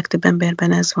 A legtöbb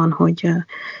emberben ez van, hogy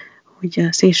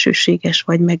szélsőséges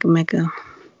vagy, meg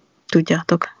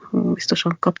tudjátok,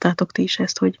 biztosan kaptátok ti is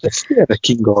ezt, hogy... De félre,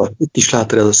 Kinga, itt is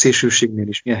látod, ez a szélsőségnél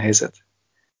is milyen helyzet.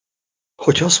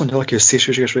 Hogyha azt mondja valaki, hogy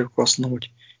szélsőséges vagyok, akkor azt mondom,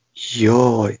 hogy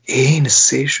jaj, én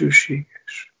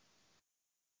szélsőséges.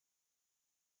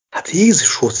 Hát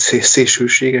Jézus volt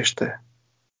szélsőséges, te.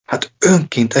 Hát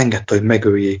önként engedte, hogy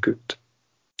megöljék őt.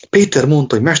 Péter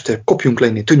mondta, hogy mester, kopjunk le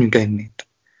innét, tűnjünk el innét.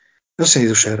 Azt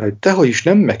mondja Jézus erre, hogy dehogy is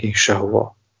nem megyünk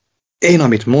sehova. Én,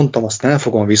 amit mondtam, azt nem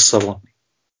fogom visszavonni.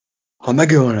 Ha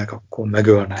megölnek, akkor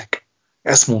megölnek.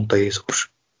 Ezt mondta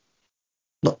Jézus.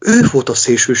 Na, ő volt a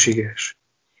szélsőséges.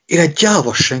 Én egy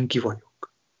gyáva senki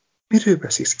vagyok. Miről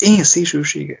beszélsz? Én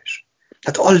szélsőséges.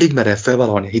 Hát alig merem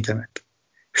felvállalni a hitemet.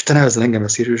 És te nevezel engem a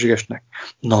szélsőségesnek.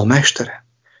 Na, a mestere,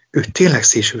 ő tényleg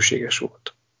szélsőséges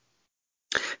volt.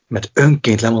 Mert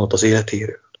önként lemondott az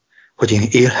életéről, hogy én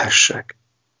élhessek,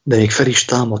 de még fel is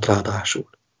támad ráadásul,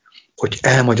 hogy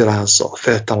elmagyarázza a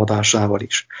feltámadásával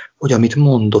is, hogy amit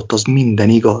mondott, az minden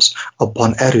igaz,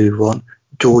 abban erő van,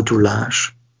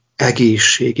 gyógyulás,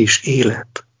 egészség és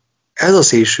élet. Ez a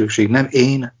szélsőség, nem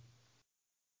én.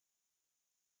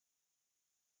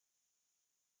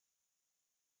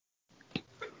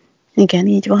 Igen,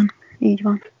 így van. Így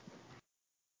van.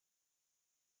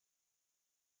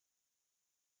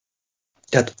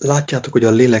 Tehát látjátok, hogy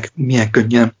a lélek milyen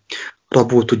könnyen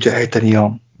rabul tudja ejteni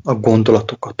a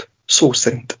gondolatokat. Szó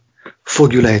szerint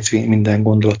fogjuk lejtve minden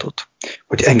gondolatot,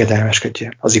 hogy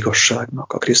engedelmeskedjen az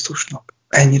igazságnak, a Krisztusnak.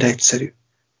 Ennyire egyszerű.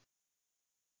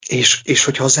 És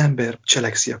hogyha az ember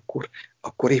cselekszi,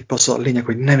 akkor épp az a lényeg,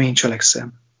 hogy nem én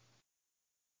cselekszem.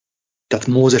 Tehát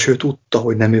Mózes, ő tudta,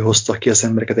 hogy nem ő hozta ki az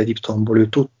embereket Egyiptomból, ő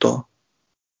tudta.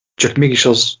 Csak mégis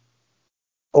az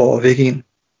a végén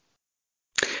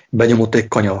benyomott egy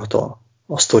kanyart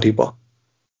a sztoriba.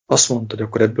 Azt mondta, hogy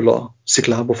akkor ebből a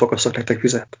sziklából fakasztak nektek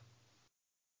vizet.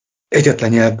 Egyetlen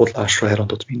nyelvbotlásra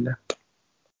elrontott mindent.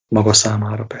 Maga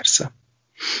számára persze.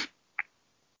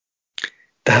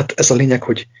 Tehát ez a lényeg,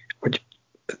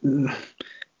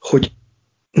 hogy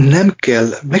nem kell,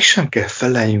 meg sem kell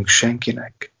feleljünk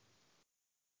senkinek.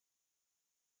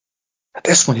 Hát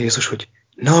ezt mondja Jézus, hogy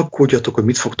ne aggódjatok, hogy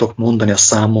mit fogtok mondani a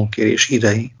számonkérés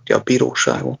idején, ugye a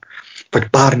bíróságon, vagy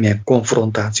bármilyen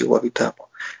konfrontációval, vitában.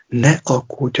 Ne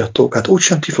aggódjatok, hát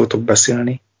úgysem ti fogtok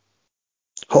beszélni.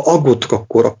 Ha aggódtok,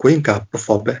 akkor inkább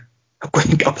pofa be. Akkor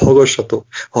inkább hallgassatok,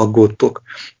 ha aggódtok.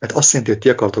 Mert azt jelenti, hogy ti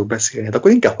akartok beszélni. De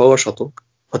akkor inkább hallgassatok,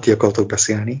 ha ti akartok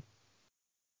beszélni.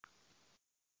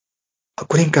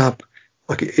 Akkor inkább,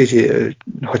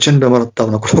 ha csendben maradtál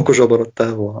volna, akkor okosabb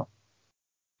maradtál volna.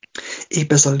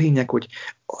 Épp ez a lényeg,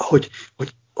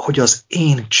 hogy az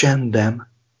én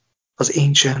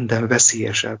csendem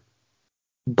veszélyesebb.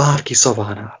 Bárki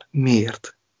szavánál.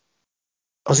 Miért?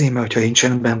 Azért, mert ha én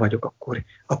csendben vagyok,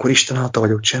 akkor Isten által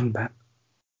vagyok csendben.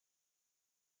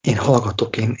 Én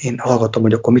hallgatok, én hallgatom,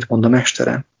 hogy akkor mit mond a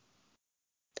mesterem.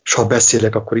 És ha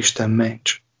beszélek, akkor Isten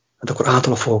ments. Hát akkor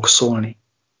általa fogok szólni.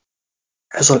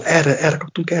 Erre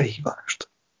kaptunk elhívást.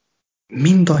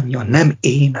 Mindannyian, nem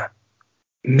én.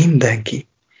 Mindenki,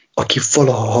 aki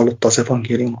valaha hallotta az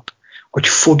evangéliumot, hogy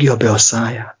fogja be a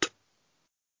száját,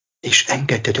 és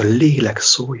engedje, hogy a lélek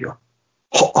szóljon,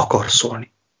 ha akar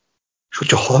szólni. És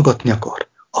hogyha hallgatni akar,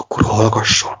 akkor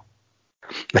hallgasson.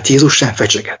 Mert Jézus sem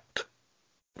fecsegett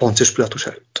Poncius Pilátus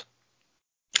előtt.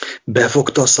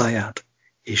 Befogta a száját,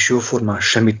 és jóformán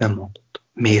semmit nem mondott.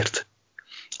 Miért?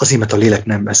 Azért, mert a lélek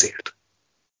nem beszélt.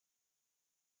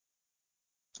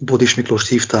 Bódis Miklóst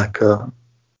hívták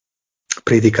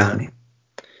prédikálni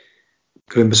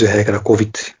különböző helyekre a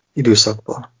Covid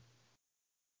időszakban.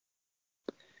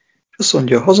 És azt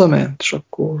mondja, hazament, és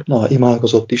akkor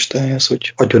imádkozott Istenhez,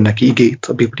 hogy adjon neki igét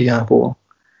a Bibliából,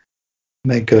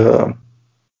 meg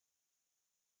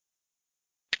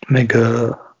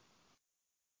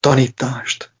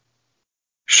tanítást.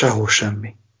 Sehol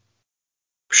semmi.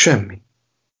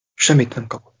 Semmit nem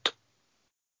kapott.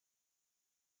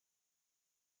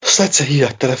 Azt egyszer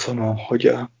hívják telefonon,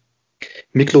 hogy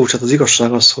Miklós, hát az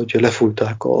igazság az, hogy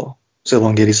lefújták az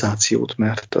evangelizációt,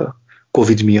 mert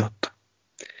Covid miatt.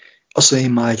 Azt mondja,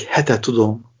 én már egy hete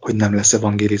tudom, hogy nem lesz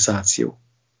evangelizáció,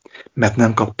 mert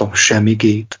nem kaptam sem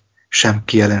igét, sem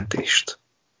kijelentést.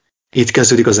 Itt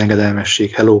kezdődik az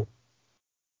engedelmesség. Hello!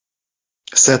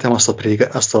 Szeretem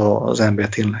azt az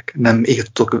embert tényleg. Nem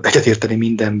tudok egyetérteni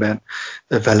mindenben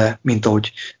vele, mint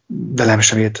ahogy velem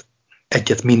sem ért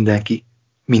egyet mindenki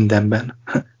mindenben.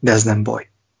 De ez nem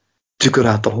baj. Tükör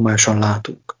által homályosan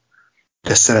látunk.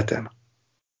 De szeretem.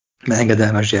 Mert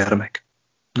engedelmes gyermek.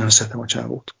 Nem szeretem a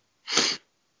csávót.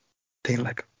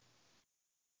 Tényleg.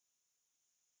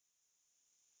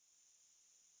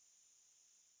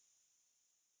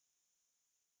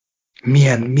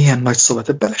 Milyen nagy szava,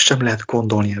 de bele sem lehet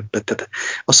gondolni ebbe. Tehát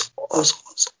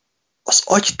az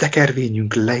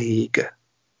agytekervényünk leég.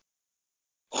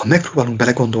 Ha megpróbálunk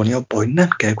belegondolni abba, hogy nem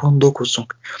kell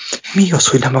gondolkozzunk, mi az,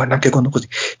 hogy nem kell gondolkozni?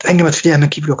 Te engemet figyelmen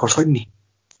kívül akarsz hagyni?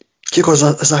 Ki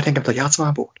akarsz zárni engemet a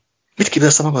játszmából? Mit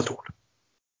képzelsz a magadról?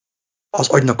 Az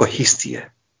agynak a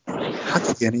hisztie.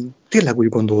 Hát igen, én tényleg úgy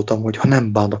gondoltam, hogy ha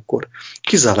nem bánt, akkor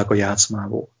kizárlak a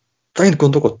játszmából. Te én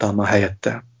gondolkodtál már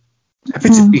helyette. Hát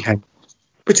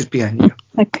picit pihenjél.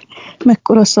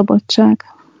 Mekkora szabadság.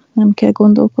 Nem kell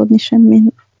gondolkodni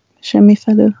semmi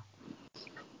felől.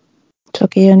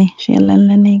 Csak élni, és jelen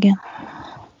lenni, igen.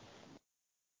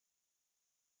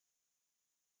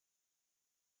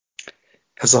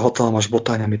 Ez a hatalmas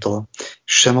botrány, amit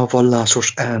sem a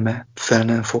vallásos elme fel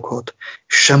nem foghat,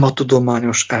 sem a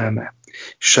tudományos elme,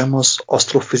 sem az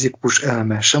asztrofizikus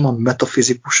elme, sem a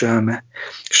metafizikus elme,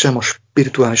 sem a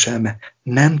spirituális elme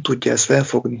nem tudja ezt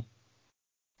felfogni.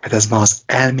 Mert ez már az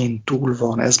elmén túl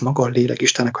van, ez maga a lélek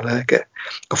Istennek a lelke,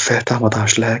 a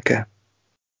feltámadás lelke.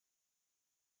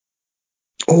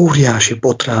 Óriási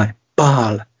botrány,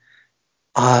 Pál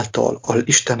által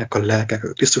Istennek a lelke,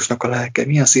 Krisztusnak a lelke,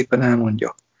 milyen szépen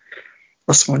elmondja.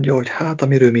 Azt mondja, hogy hát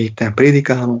amiről mi itten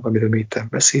prédikálunk, amiről mi itten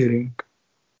beszélünk,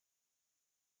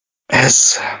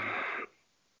 ez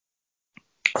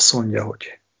azt mondja,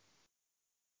 hogy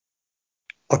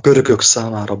a görögök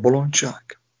számára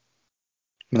bolondság,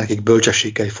 nekik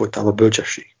bölcsesség kell, folytában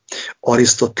bölcsesség.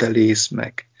 Arisztotelész,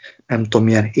 meg nem tudom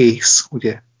milyen ész,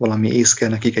 ugye, valami ész kell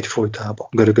nekik egy folytában,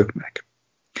 görögöknek.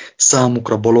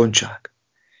 Számukra bolondság,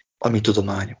 a mi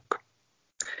tudományunk.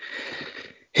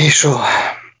 És a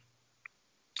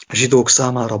zsidók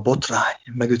számára botrány,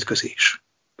 megütközés.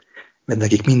 Mert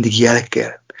nekik mindig jel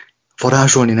kell.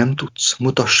 Varázsolni nem tudsz,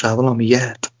 mutassál valami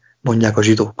jelt, mondják a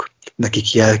zsidók.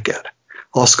 Nekik jel kell.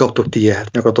 Ha azt kaptok ti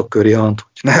jelt, nyagatok köré hogy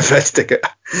ne felejtitek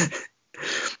el.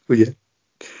 Ugye?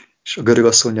 És a görög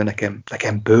azt mondja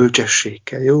nekem bölcsesség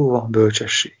kell. Jó van,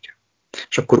 bölcsesség.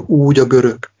 És akkor úgy a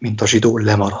görög, mint a zsidó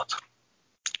lemarad.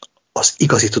 Az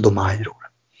igazi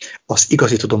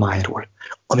tudományról,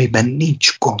 amiben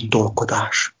nincs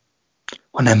gondolkodás,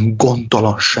 hanem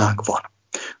gondtalanság van,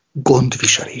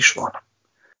 gondviselés van,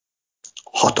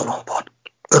 hatalom van,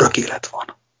 örök élet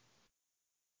van.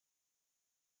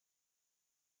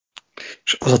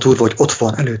 És az a durva, hogy ott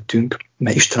van előttünk,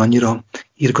 mert Isten annyira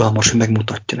irgalmas, hogy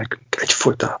megmutatja nekünk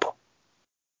egyfolytában.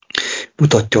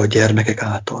 Mutatja a gyermekek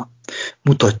által,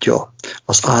 mutatja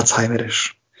az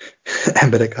Alzheimeres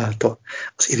emberek által,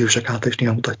 az idősek által is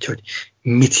néha mutatja, hogy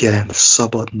mit jelent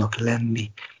szabadnak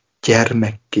lenni,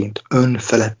 gyermekként,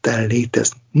 önfeledten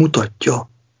létezni. Mutatja.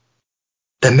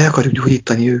 De meg akarjuk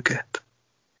gyógyítani őket.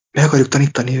 Meg akarjuk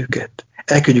tanítani őket.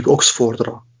 Elküldjük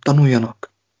Oxfordra,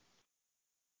 tanuljanak.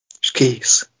 És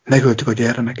kész. Megöltük a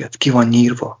gyermeket. Ki van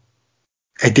nyírva.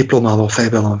 Egy diplomával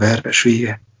fejbe van verve,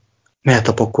 vége. Mehet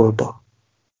a pokolba.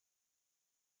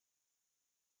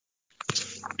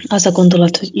 Az a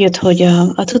gondolat hogy jött, hogy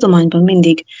a tudományban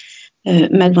mindig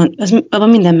megvan, abban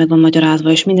minden meg van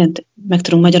magyarázva, és mindent meg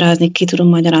tudunk magyarázni, ki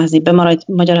tudunk magyarázni,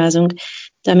 magyarázunk,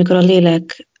 de amikor a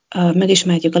lélek,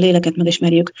 megismerjük, a léleket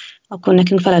megismerjük, akkor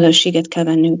nekünk felelősséget kell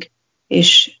vennünk,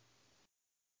 és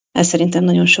ez szerintem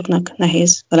nagyon soknak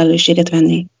nehéz felelősséget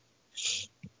venni.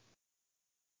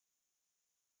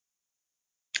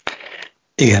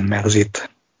 Igen, mert az itt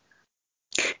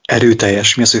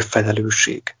erőteljes, mi az ő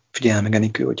felelősség. Figyelj meg,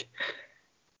 Enikő, hogy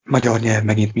magyar nyelv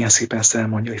megint milyen szépen ezt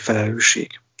elmondja, hogy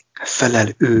felelősség.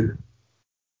 Felelő.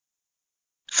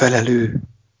 Felelő.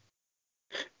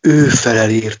 Ő felel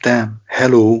értem.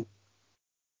 Hello.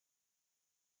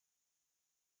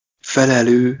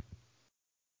 Felelő.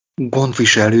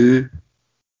 Gondviselő.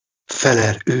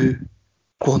 Felelő.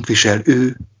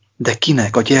 Gondviselő. De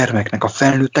kinek? A gyermeknek, a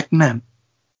felnőttek nem.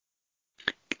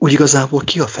 Úgy igazából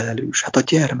ki a felelős? Hát a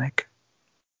gyermek.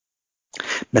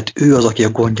 Mert ő az, aki a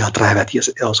gondját ráveti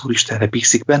az Úristenre,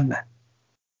 bízik benne.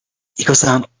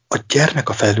 Igazán a gyermek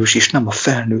a felelős, és nem a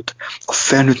felnőtt. A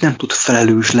felnőtt nem tud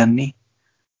felelős lenni,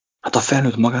 Hát a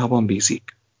felnőtt magában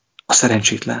bízik. A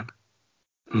szerencsétlen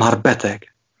már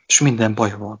beteg, és minden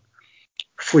baj van.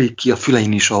 Folyik ki a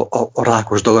fülein is a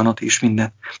rákos daganat és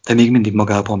minden, de még mindig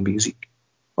magában bízik.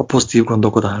 A pozitív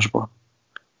gondolkodásban.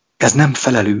 Ez nem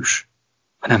felelős,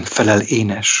 hanem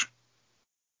felelős.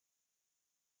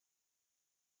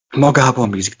 Magában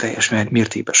bízik teljes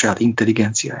mértékben, saját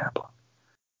intelligenciájában.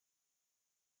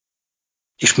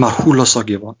 És már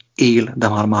hullaszagja van. Él, de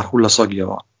már hullaszagja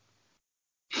van.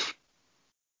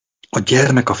 A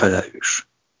gyermek a felelős.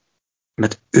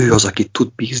 Mert ő az, aki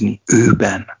tud bízni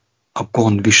őben. A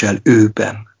gond visel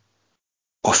őben.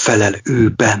 A felel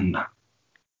őben.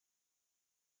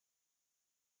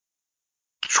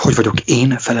 És hogy vagyok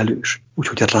én felelős?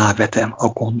 Úgyhogy rávetem a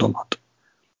gondomat.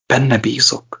 Benne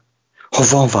bízok. Ha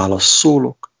van válasz,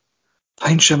 szólok. Ha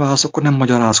nincs sem válasz, akkor nem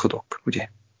magyarázkodok, ugye?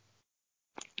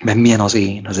 Mert milyen az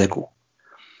én, az ego?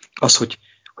 Az, hogy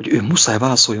ő muszáj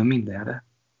válaszoljon mindenre.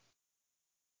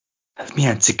 Hát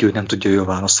milyen cikő nem tudja ő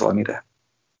válaszolni mire?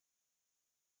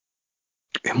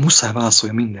 Ő muszáj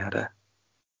válaszoljon mindenre.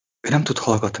 Ő nem tud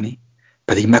hallgatni,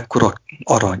 pedig mekkora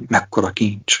arany, mekkora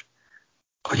kincs,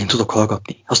 hogy én tudok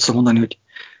hallgatni. Azt tudom mondani, hogy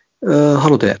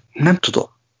hallod, de nem tudom,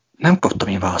 nem kaptam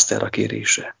én választ erre a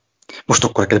kérésre. Most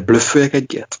akkor neked blöfföljek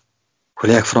egyet? Hogy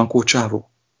legyek frankó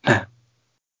csávó?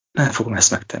 Nem fogom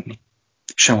ezt megtenni.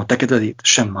 Sem a te kedvedét,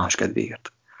 sem más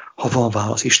kedvéért. Ha van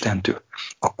válasz Istentől,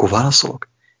 akkor válaszolok.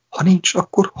 Ha nincs,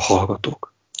 akkor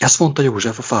hallgatok. Ezt mondta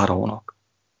József a fáraónak.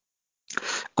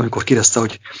 Amikor kérdezte,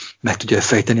 hogy meg tudja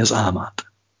fejteni az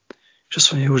álmát. És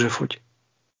azt mondja József, hogy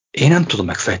én nem tudom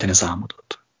megfejteni az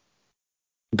álmodat.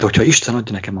 De hogyha Isten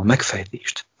adja nekem a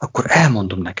megfejtést, akkor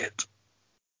elmondom neked.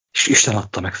 És Isten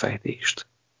adta a megfejtést.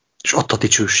 És adta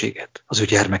dicsőséget az ő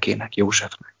gyermekének,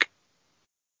 Józsefnek.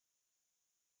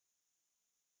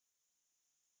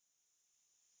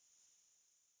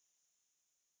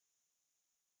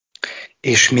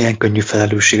 És milyen könnyű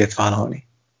felelősséget vállalni.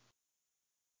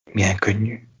 Milyen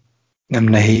könnyű. Nem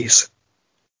nehéz.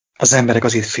 Az emberek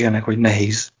azért félnek, hogy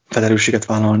nehéz felelősséget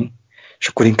vállalni, és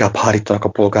akkor inkább hárítanak a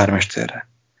polgármesterre,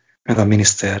 meg a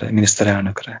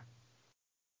miniszterelnökre.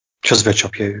 És az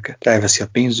becsapja őket, elveszi a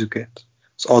pénzüket,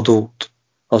 az adót,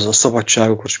 az a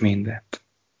szabadságokat, és mindent.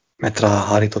 Mert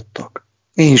ráhárítottak.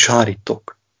 Én is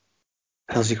hárítok.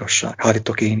 Ez az igazság.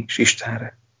 Hárítok én is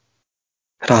Istenre.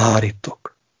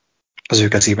 Ráhárítok. Az ő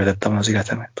kezébe tettem az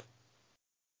életemet.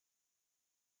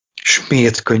 És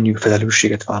miért könnyű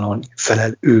felelősséget vállalni?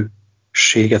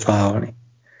 Felelősséget vállalni.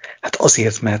 Hát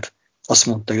azért, mert azt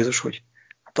mondta Jézus, hogy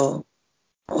hát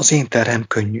az én terhem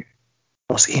könnyű.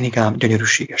 Az én igám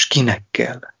gyönyörűséges. Kinek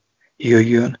kell?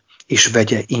 Jöjjön és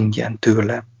vegye ingyen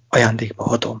tőlem. Ajándékba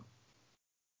adom.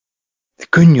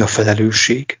 Könnyű a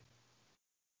felelősség.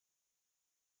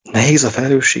 Nehéz a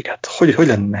felelősség? Hát hogy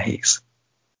lenne nehéz?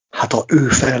 Hát ha ő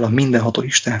felel, a mindenható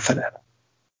Isten felel.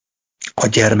 A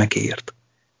gyermekért.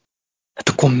 Hát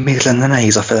akkor miért lenne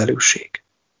nehéz a felelősség?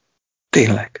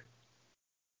 Tényleg.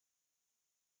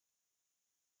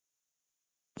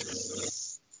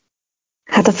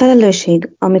 Hát a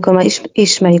felelősség, amikor már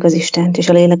ismerjük az Istent, és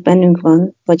a lélek bennünk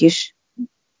van, vagyis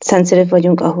szentszerűek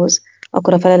vagyunk ahhoz,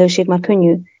 akkor a felelősség már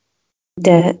könnyű.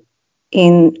 De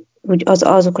én úgy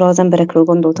azokra az emberekről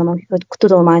gondoltam, akik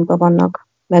tudományban vannak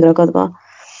megragadva.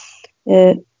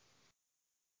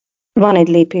 Van egy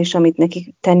lépés, amit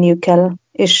nekik tenniük kell,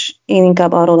 és én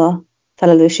inkább arról a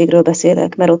felelősségről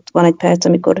beszélek, mert ott van egy perc,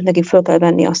 amikor nekik föl kell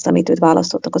venni azt, amit őt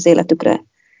választottak az életükre.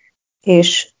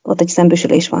 És ott egy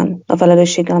szembesülés van a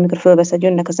felelősséggel, amikor fölveszed,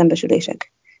 jönnek a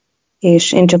szembesülések.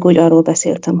 És én csak úgy arról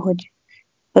beszéltem, hogy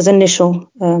az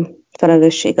initial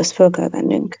felelősség, azt föl kell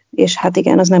vennünk. És hát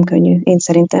igen, az nem könnyű, én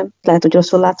szerintem. Lehet, hogy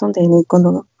rosszul látom, de én így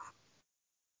gondolom.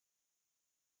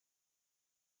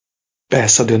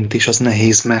 Persze a döntés az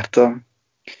nehéz, mert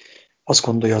azt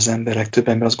gondolja az emberek, több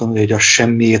ember azt gondolja, hogy a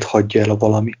semmiért hagyja el a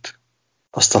valamit.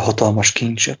 Azt a hatalmas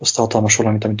kincset, azt a hatalmas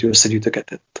valamit, amit ő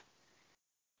összegyűjtögetett.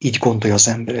 Így gondolja az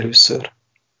ember először.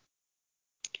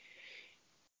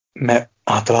 Mert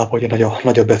általában ugye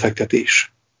nagy a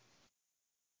befektetés.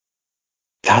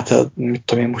 Tehát, mit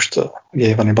tudom én most,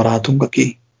 ugye van egy barátunk,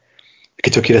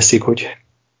 akitől kérdezték,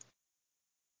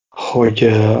 hogy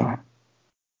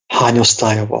hány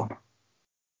osztálya van.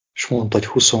 És mondta, hogy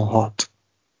 26.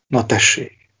 Na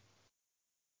tessék.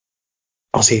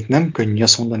 Azért nem könnyű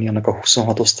azt mondani annak a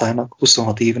 26 osztálynak,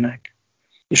 26 évnek,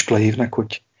 iskolai évnek,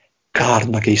 hogy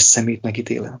kárnak és szemétnek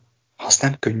ítélem. Az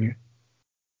nem könnyű.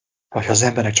 Ha az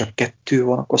embernek csak 2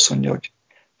 van, akkor azt mondja, hogy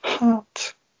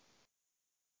hát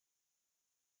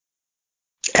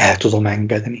el tudom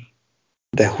engedni.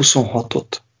 De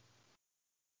 26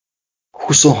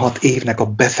 évnek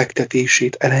a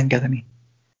befektetését elengedni,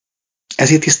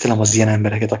 Ezért tisztelem az ilyen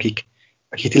embereket, akik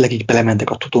tényleg így belementek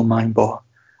a tudományba,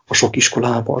 a sok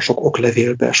iskolába, a sok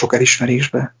oklevélbe, a sok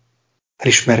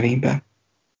elismervénybe,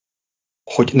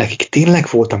 hogy nekik tényleg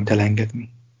volt, amit elengedni.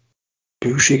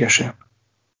 Bőségesen.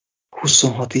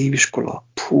 26 éviskola,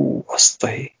 azt a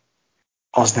hé.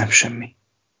 Az nem semmi.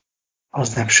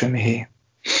 Az nem semmi hé.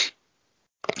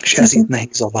 És ezért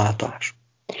nehéz a váltás.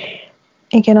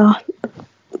 Igen, a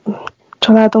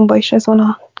családomban is ez van,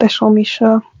 a tesóm is,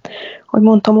 hogy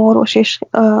mondtam, orvos, és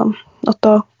ott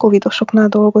a covidosoknál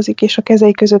dolgozik, és a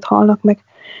kezei között halnak meg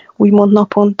úgymond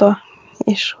naponta,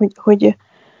 és hogy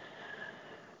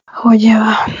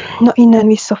na, innen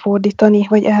visszafordítani,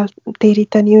 vagy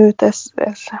eltéríteni őt, ez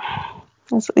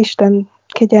Isten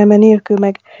kegyelme nélkül,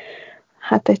 meg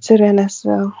hát egyszerűen ez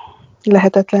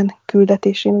lehetetlen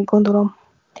küldetés, én úgy gondolom.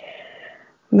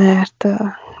 Mert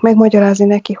megmagyarázni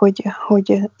neki,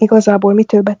 hogy igazából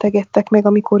mitől betegedtek meg,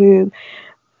 amikor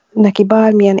neki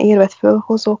bármilyen érvet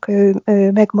fölhozok, ő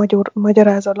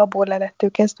megmagyaráz a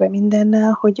laborlelettől kezdve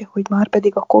mindennel, hogy már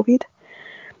pedig a Covid,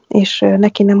 és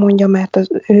neki nem mondja, mert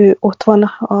ő ott van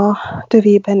a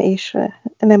tövében, és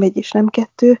nem egy és nem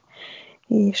kettő,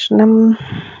 és nem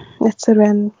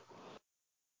egyszerűen,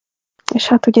 és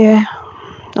hát ugye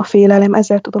a félelem,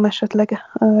 ezzel tudom esetleg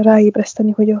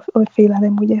ráébreszteni, hogy a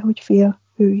félelem ugye, hogy fél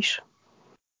ő is.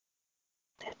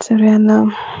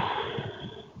 Egyszerűen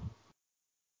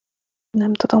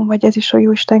nem tudom, vagy ez is a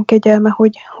Jóisten kegyelme,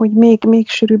 hogy még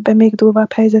sűrűbben, még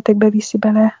durvább helyzetekbe viszi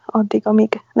bele addig,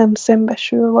 amíg nem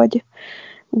szembesül, vagy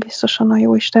biztosan a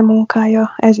Jóisten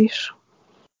munkája ez is.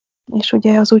 És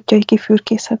ugye az útjai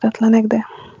kifürkészhetetlenek, de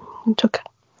csak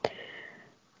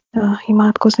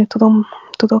imádkozni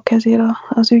tudok ezért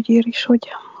az ügyért is,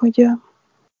 hogy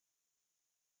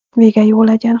vége jó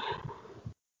legyen.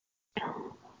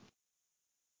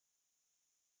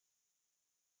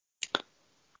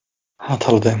 Hát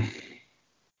hallod-e?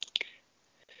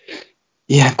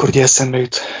 Ilyenkor ugye eszembe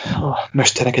jut a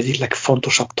mesternek egyik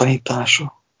legfontosabb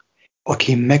tanítása,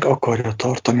 aki meg akarja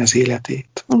tartani az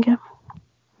életét. Igen.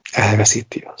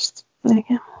 Elveszíti azt.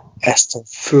 Igen. Ezt a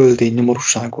földi,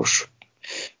 nyomorúságos,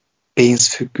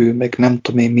 pénzfüggő, meg nem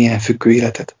tudom én milyen függő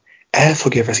életet. El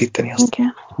fogja veszíteni azt.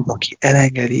 Igen. Aki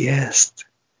elengedi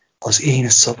ezt az én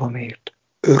szavamért,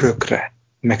 örökre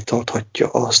megtarthatja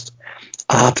azt.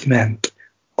 Átment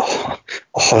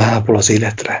a halálból az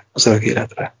életre, az örök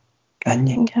életre.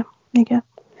 Ennyi? Igen.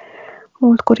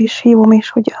 Múltkor is hívom, és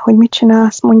hogy mit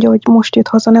csinálsz, mondja, hogy most jött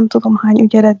haza, nem tudom hány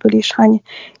ügyeletből, és hány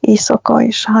éjszaka,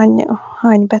 és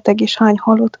hány beteg, és hány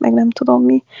halott, meg nem tudom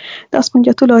mi. De azt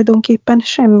mondja tulajdonképpen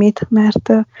semmit, mert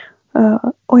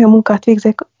olyan munkát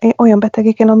végzek olyan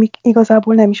betegeken, amik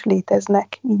igazából nem is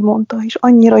léteznek, így mondta. És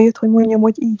annyira jött, hogy mondjam,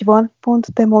 hogy így van,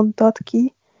 pont te mondtad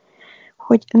ki,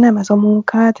 hogy nem ez a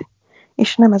munkád,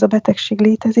 és nem ez a betegség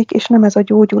létezik, és nem ez a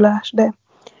gyógyulás, de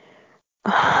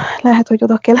lehet, hogy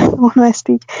oda kellett volna ezt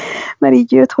így, mert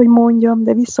így jött, hogy mondjam,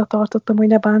 de visszatartottam, hogy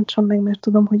ne bántsam meg, mert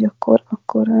tudom, hogy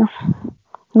akkor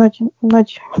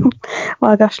nagy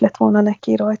vágás lett volna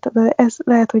neki rajta, de ez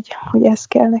lehet, hogy ez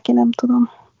kell neki, nem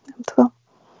tudom.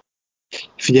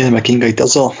 Figyelj meg, Inga, itt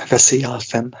az a veszély áll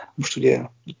fenn. Most ugye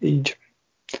így,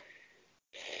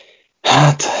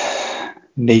 hát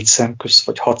 4 szem közt,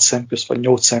 vagy 6 szem közt, vagy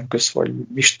 8 szem közt, vagy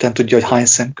Isten tudja, hogy hány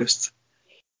szem közt.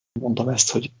 Mondom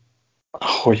ezt,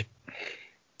 hogy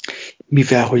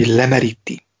mivel, hogy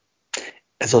lemeríti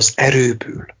ez az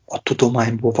erőből, a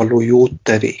tudományból való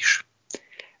jótevés,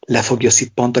 le fogja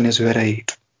szippantani az ő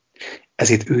erejét,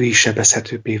 ezért ő is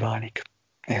sebezhetőbbé válik.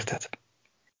 Érted?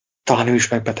 Talán ő is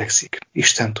megbetegszik.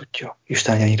 Isten tudja.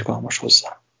 Isten legyen irgalmas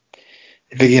hozzá.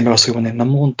 Végén meg azt fogja mondani,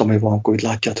 nem mondtam, hogy van Covid,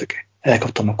 látjátok-e?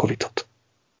 Elkaptam a Covidot.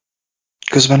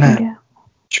 Közben nem. Igen.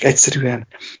 Csak egyszerűen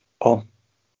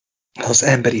az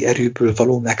emberi erőből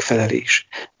való megfelelés,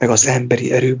 meg az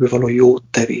emberi erőből való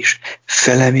jótevés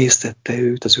felemésztette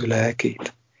őt, az ő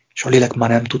lelkét, és a lélek már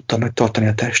nem tudta megtartani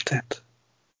a testet.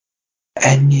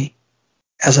 Ennyi.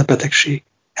 Ez a betegség,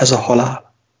 ez a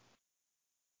halál.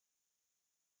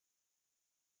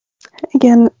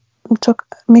 Igen, csak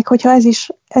még hogyha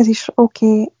ez is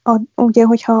oké, ugye,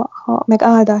 hogyha meg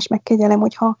áldás, meg kegyelem,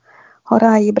 hogyha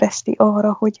ráébreszti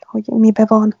arra, hogy mibe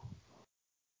van,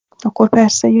 akkor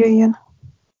persze jöjjön.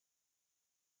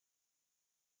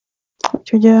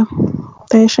 Úgyhogy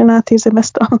teljesen átérzem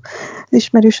ezt az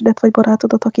ismerősödet, vagy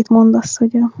barátodat, akit mondasz,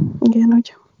 hogy igen,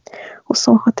 hogy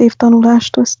 26 év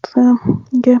tanulást, azt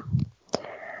igen,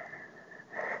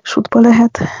 sútba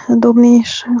lehet dobni,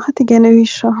 és hát igen, ő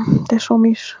is, a tesóm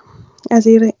is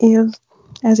ezért él,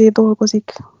 ezért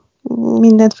dolgozik,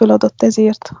 mindent föladott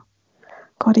ezért,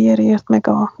 karrierért, meg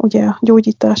ugye a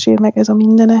gyógyításért, meg ez a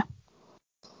mindene.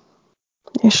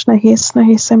 És nehéz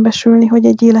szembesülni, hogy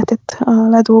egy életet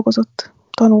ledolgozott,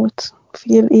 tanult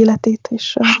fél életét,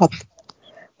 és Hát,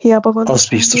 hiába valóság. az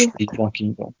biztos, hogy így van,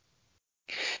 Kinga.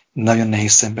 Nagyon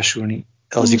nehéz szembesülni.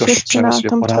 Az Én is ezt igazság az, hogy a csináltam,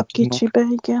 csak barátunknak, kicsibe,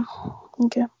 igen.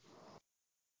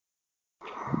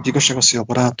 az igazság az, hogy a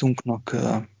barátunknak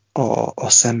a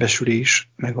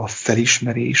szembesülés, meg a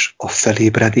felismerés, a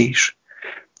felébredés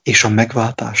és a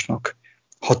megváltásnak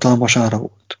hatalmas ára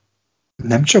volt.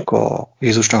 Nem csak a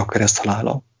Jézusnak a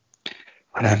kereszthalála,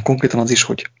 hanem konkrétan az is,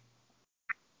 hogy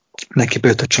neki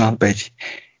bejött a családba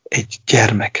egy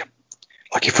gyermek,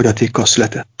 aki fogyatékkal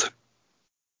született.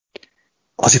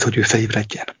 Azért, hogy ő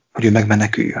felébredjen, hogy ő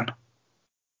megmeneküljön.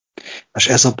 És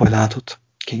ez a baj, látod,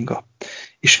 Kinga,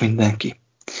 és mindenki,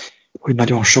 hogy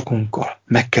nagyon sokunkkal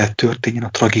meg kell történjen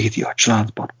a tragédia a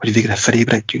családban, hogy végre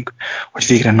felébredjünk, hogy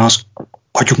végre ne az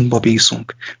agyunkba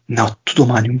bízunk, ne a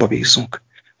tudományunkba bízunk,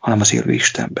 hanem az élő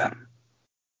Istenben.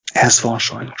 Ez van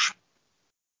sajnos.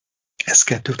 Ez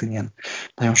kell történjen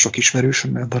nagyon sok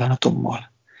ismerősömmel,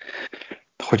 barátommal,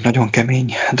 hogy nagyon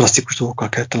kemény, drasztikus dolgokkal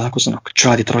kell találkozzanak,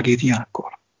 családi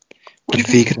tragédiákkal, hogy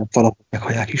végre valahol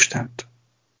meghallják Istent.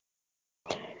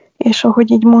 És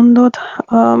ahogy így mondod,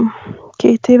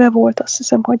 2 éve volt, azt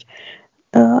hiszem, hogy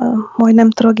majdnem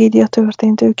tragédia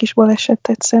történt, ők is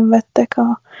balesetet szenvedtek,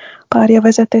 a párja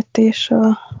vezetett, és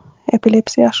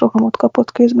epilepsziás rohamot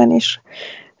kapott közben, és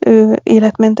ő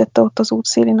életmentette ott az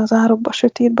útszélén, az árokba,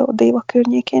 sötétbe, a Déva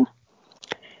környékén.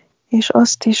 És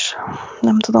azt is,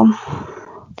 nem tudom,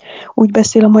 úgy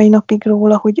beszél a mai napig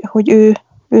róla, hogy ő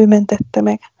mentette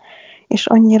meg. És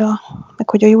annyira, meg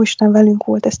hogy a Jóisten velünk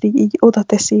volt, ezt így oda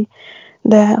teszi,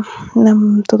 de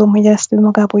nem tudom, hogy ezt ő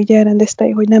magából így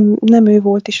elrendezte, hogy nem ő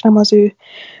volt, és nem az ő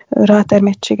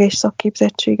rátermettsége és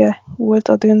szakképzettsége volt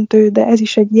a döntő, de ez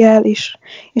is egy jel, és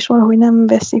valahogy nem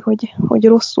veszi, hogy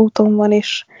rossz úton van,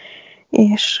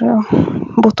 és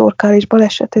botorkál, és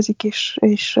balesetezik,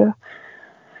 és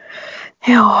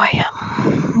jaj,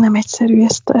 nem egyszerű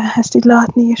ezt így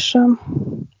látni, és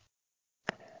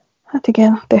hát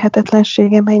igen,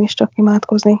 tehetetlenségemben én is csak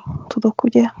imádkozni tudok,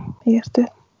 ugye,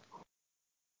 értő.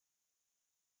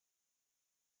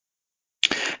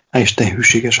 És te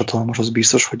hűséges, hatalmas, az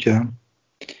biztos,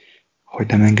 hogy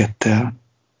nem engedte el.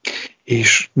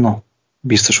 És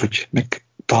biztos, hogy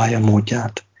megtalálja a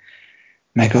módját.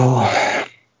 Meg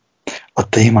a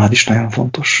témád is nagyon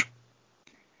fontos.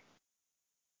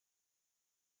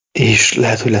 És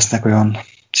lehet, hogy lesznek olyan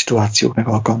szituációk, meg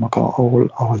alkalmak,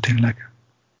 ahol tényleg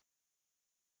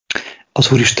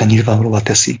az Úristen nyilvánvalóvá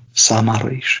teszi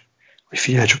számára is, hogy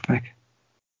figyelj csak meg,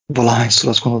 valahányszor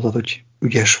azt gondolod, hogy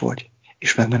ügyes vagy,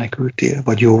 és megmenekültél,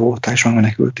 vagy jó voltál, és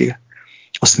megmenekültél,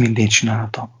 azt mindén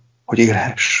csináltam, hogy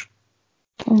élhess.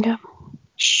 Igen.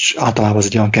 És általában ez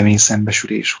egy olyan kemény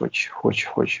szembesülés,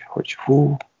 hogy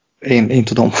hú, én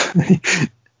tudom,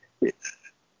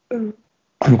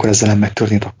 amikor ez velem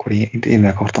megtörtént, akkor én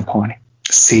meg akartam halni.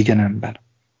 Szégyenemben,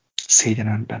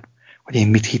 hogy én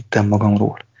mit hittem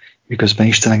magamról, miközben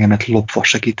Isten engemet lopva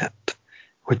segített,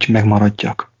 hogy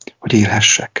megmaradjak, hogy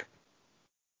élhessek.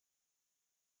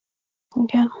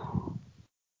 Igen.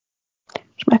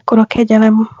 És mekkora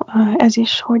kegyelem ez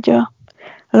is, hogy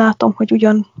látom, hogy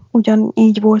ugyan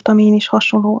így voltam én is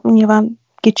hasonló, nyilván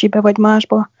kicsibe vagy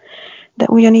másba, de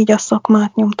ugyanígy a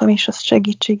szakmát nyomtam, és a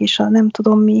segítség is, a nem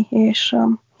tudom mi, és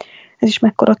ez is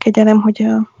mekkora kegyelem,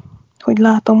 hogy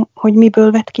látom, hogy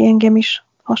miből vett ki engem is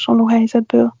hasonló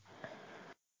helyzetből.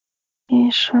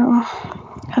 És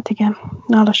hát igen,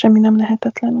 nála semmi nem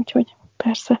lehetetlen, úgyhogy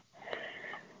persze,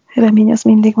 remény az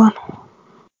mindig van.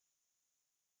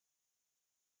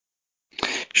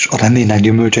 És a reménynek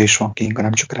gyümölcse is van, Kinga,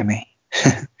 nem csak remény.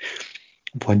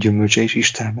 Van gyümölcse is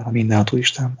Istenben, a mindenható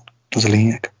Istenben. Az a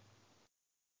lényeg.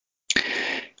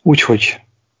 Úgyhogy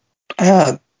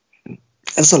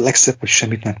ez a legszebb, hogy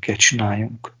semmit nem kell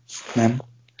csináljunk. Nem?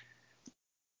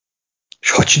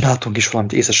 És ha csináltunk is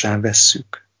valamit, észre sem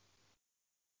vesszük.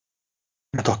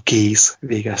 Mert a kéz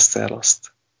végezte el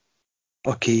azt.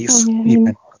 A kéz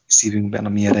minden a szívünkben, a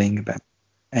mi ereinkben.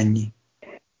 Ennyi.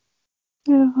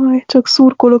 Jaj, csak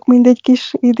szurkolok, mint egy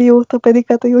kis idióta, pedig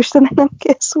hát a Jóistennek nem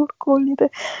kell szurkolni, de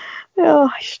jaj,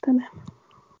 Istenem.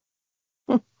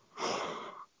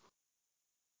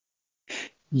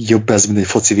 Jobb ez, mint egy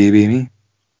foci VB, mi?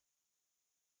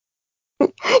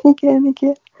 Igen.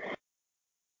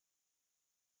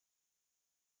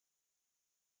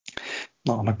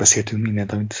 Megbeszéltünk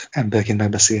mindent, amit emberként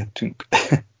megbeszéltünk.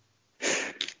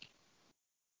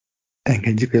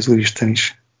 Engedjük, hogy az Úristen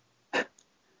is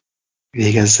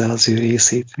végezze az ő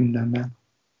részét mindenben,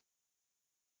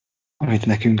 amit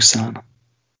nekünk szán,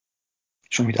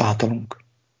 és amit általunk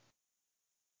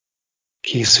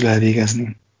készül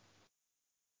elvégezni.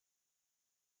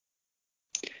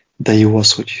 De jó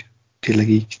az, hogy tényleg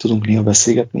így tudunk néha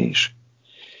beszélgetni is.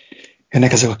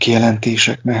 Jönnek ezek a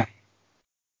kijelentések, mert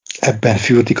ebben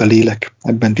fürdik a lélek,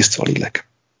 ebben tisztul a lélek.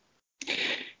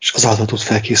 És azáltal tud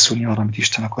felkészülni arra, amit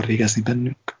Isten akar végezni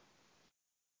bennünk.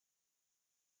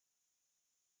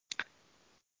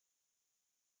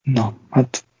 Na,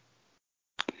 hát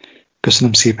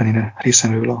köszönöm szépen én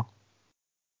részemről a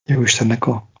Jóistennek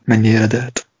a mennyi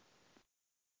eredet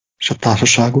és a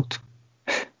társaságot.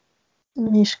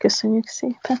 Mi is köszönjük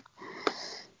szépen.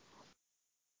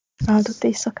 Áldott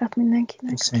éjszakát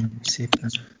mindenkinek. Köszönjük szépen.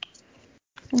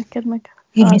 Neked meg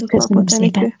Én is áldott köszönöm napot,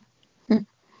 szépen. Enikő.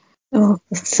 Ó,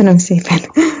 köszönöm szépen.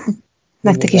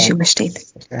 Nektek is jó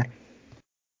estét.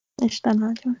 Isten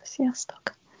áldjon. Sziasztok.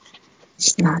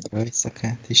 Isten áldjon. Jó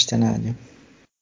éjszakát, Isten áldjon.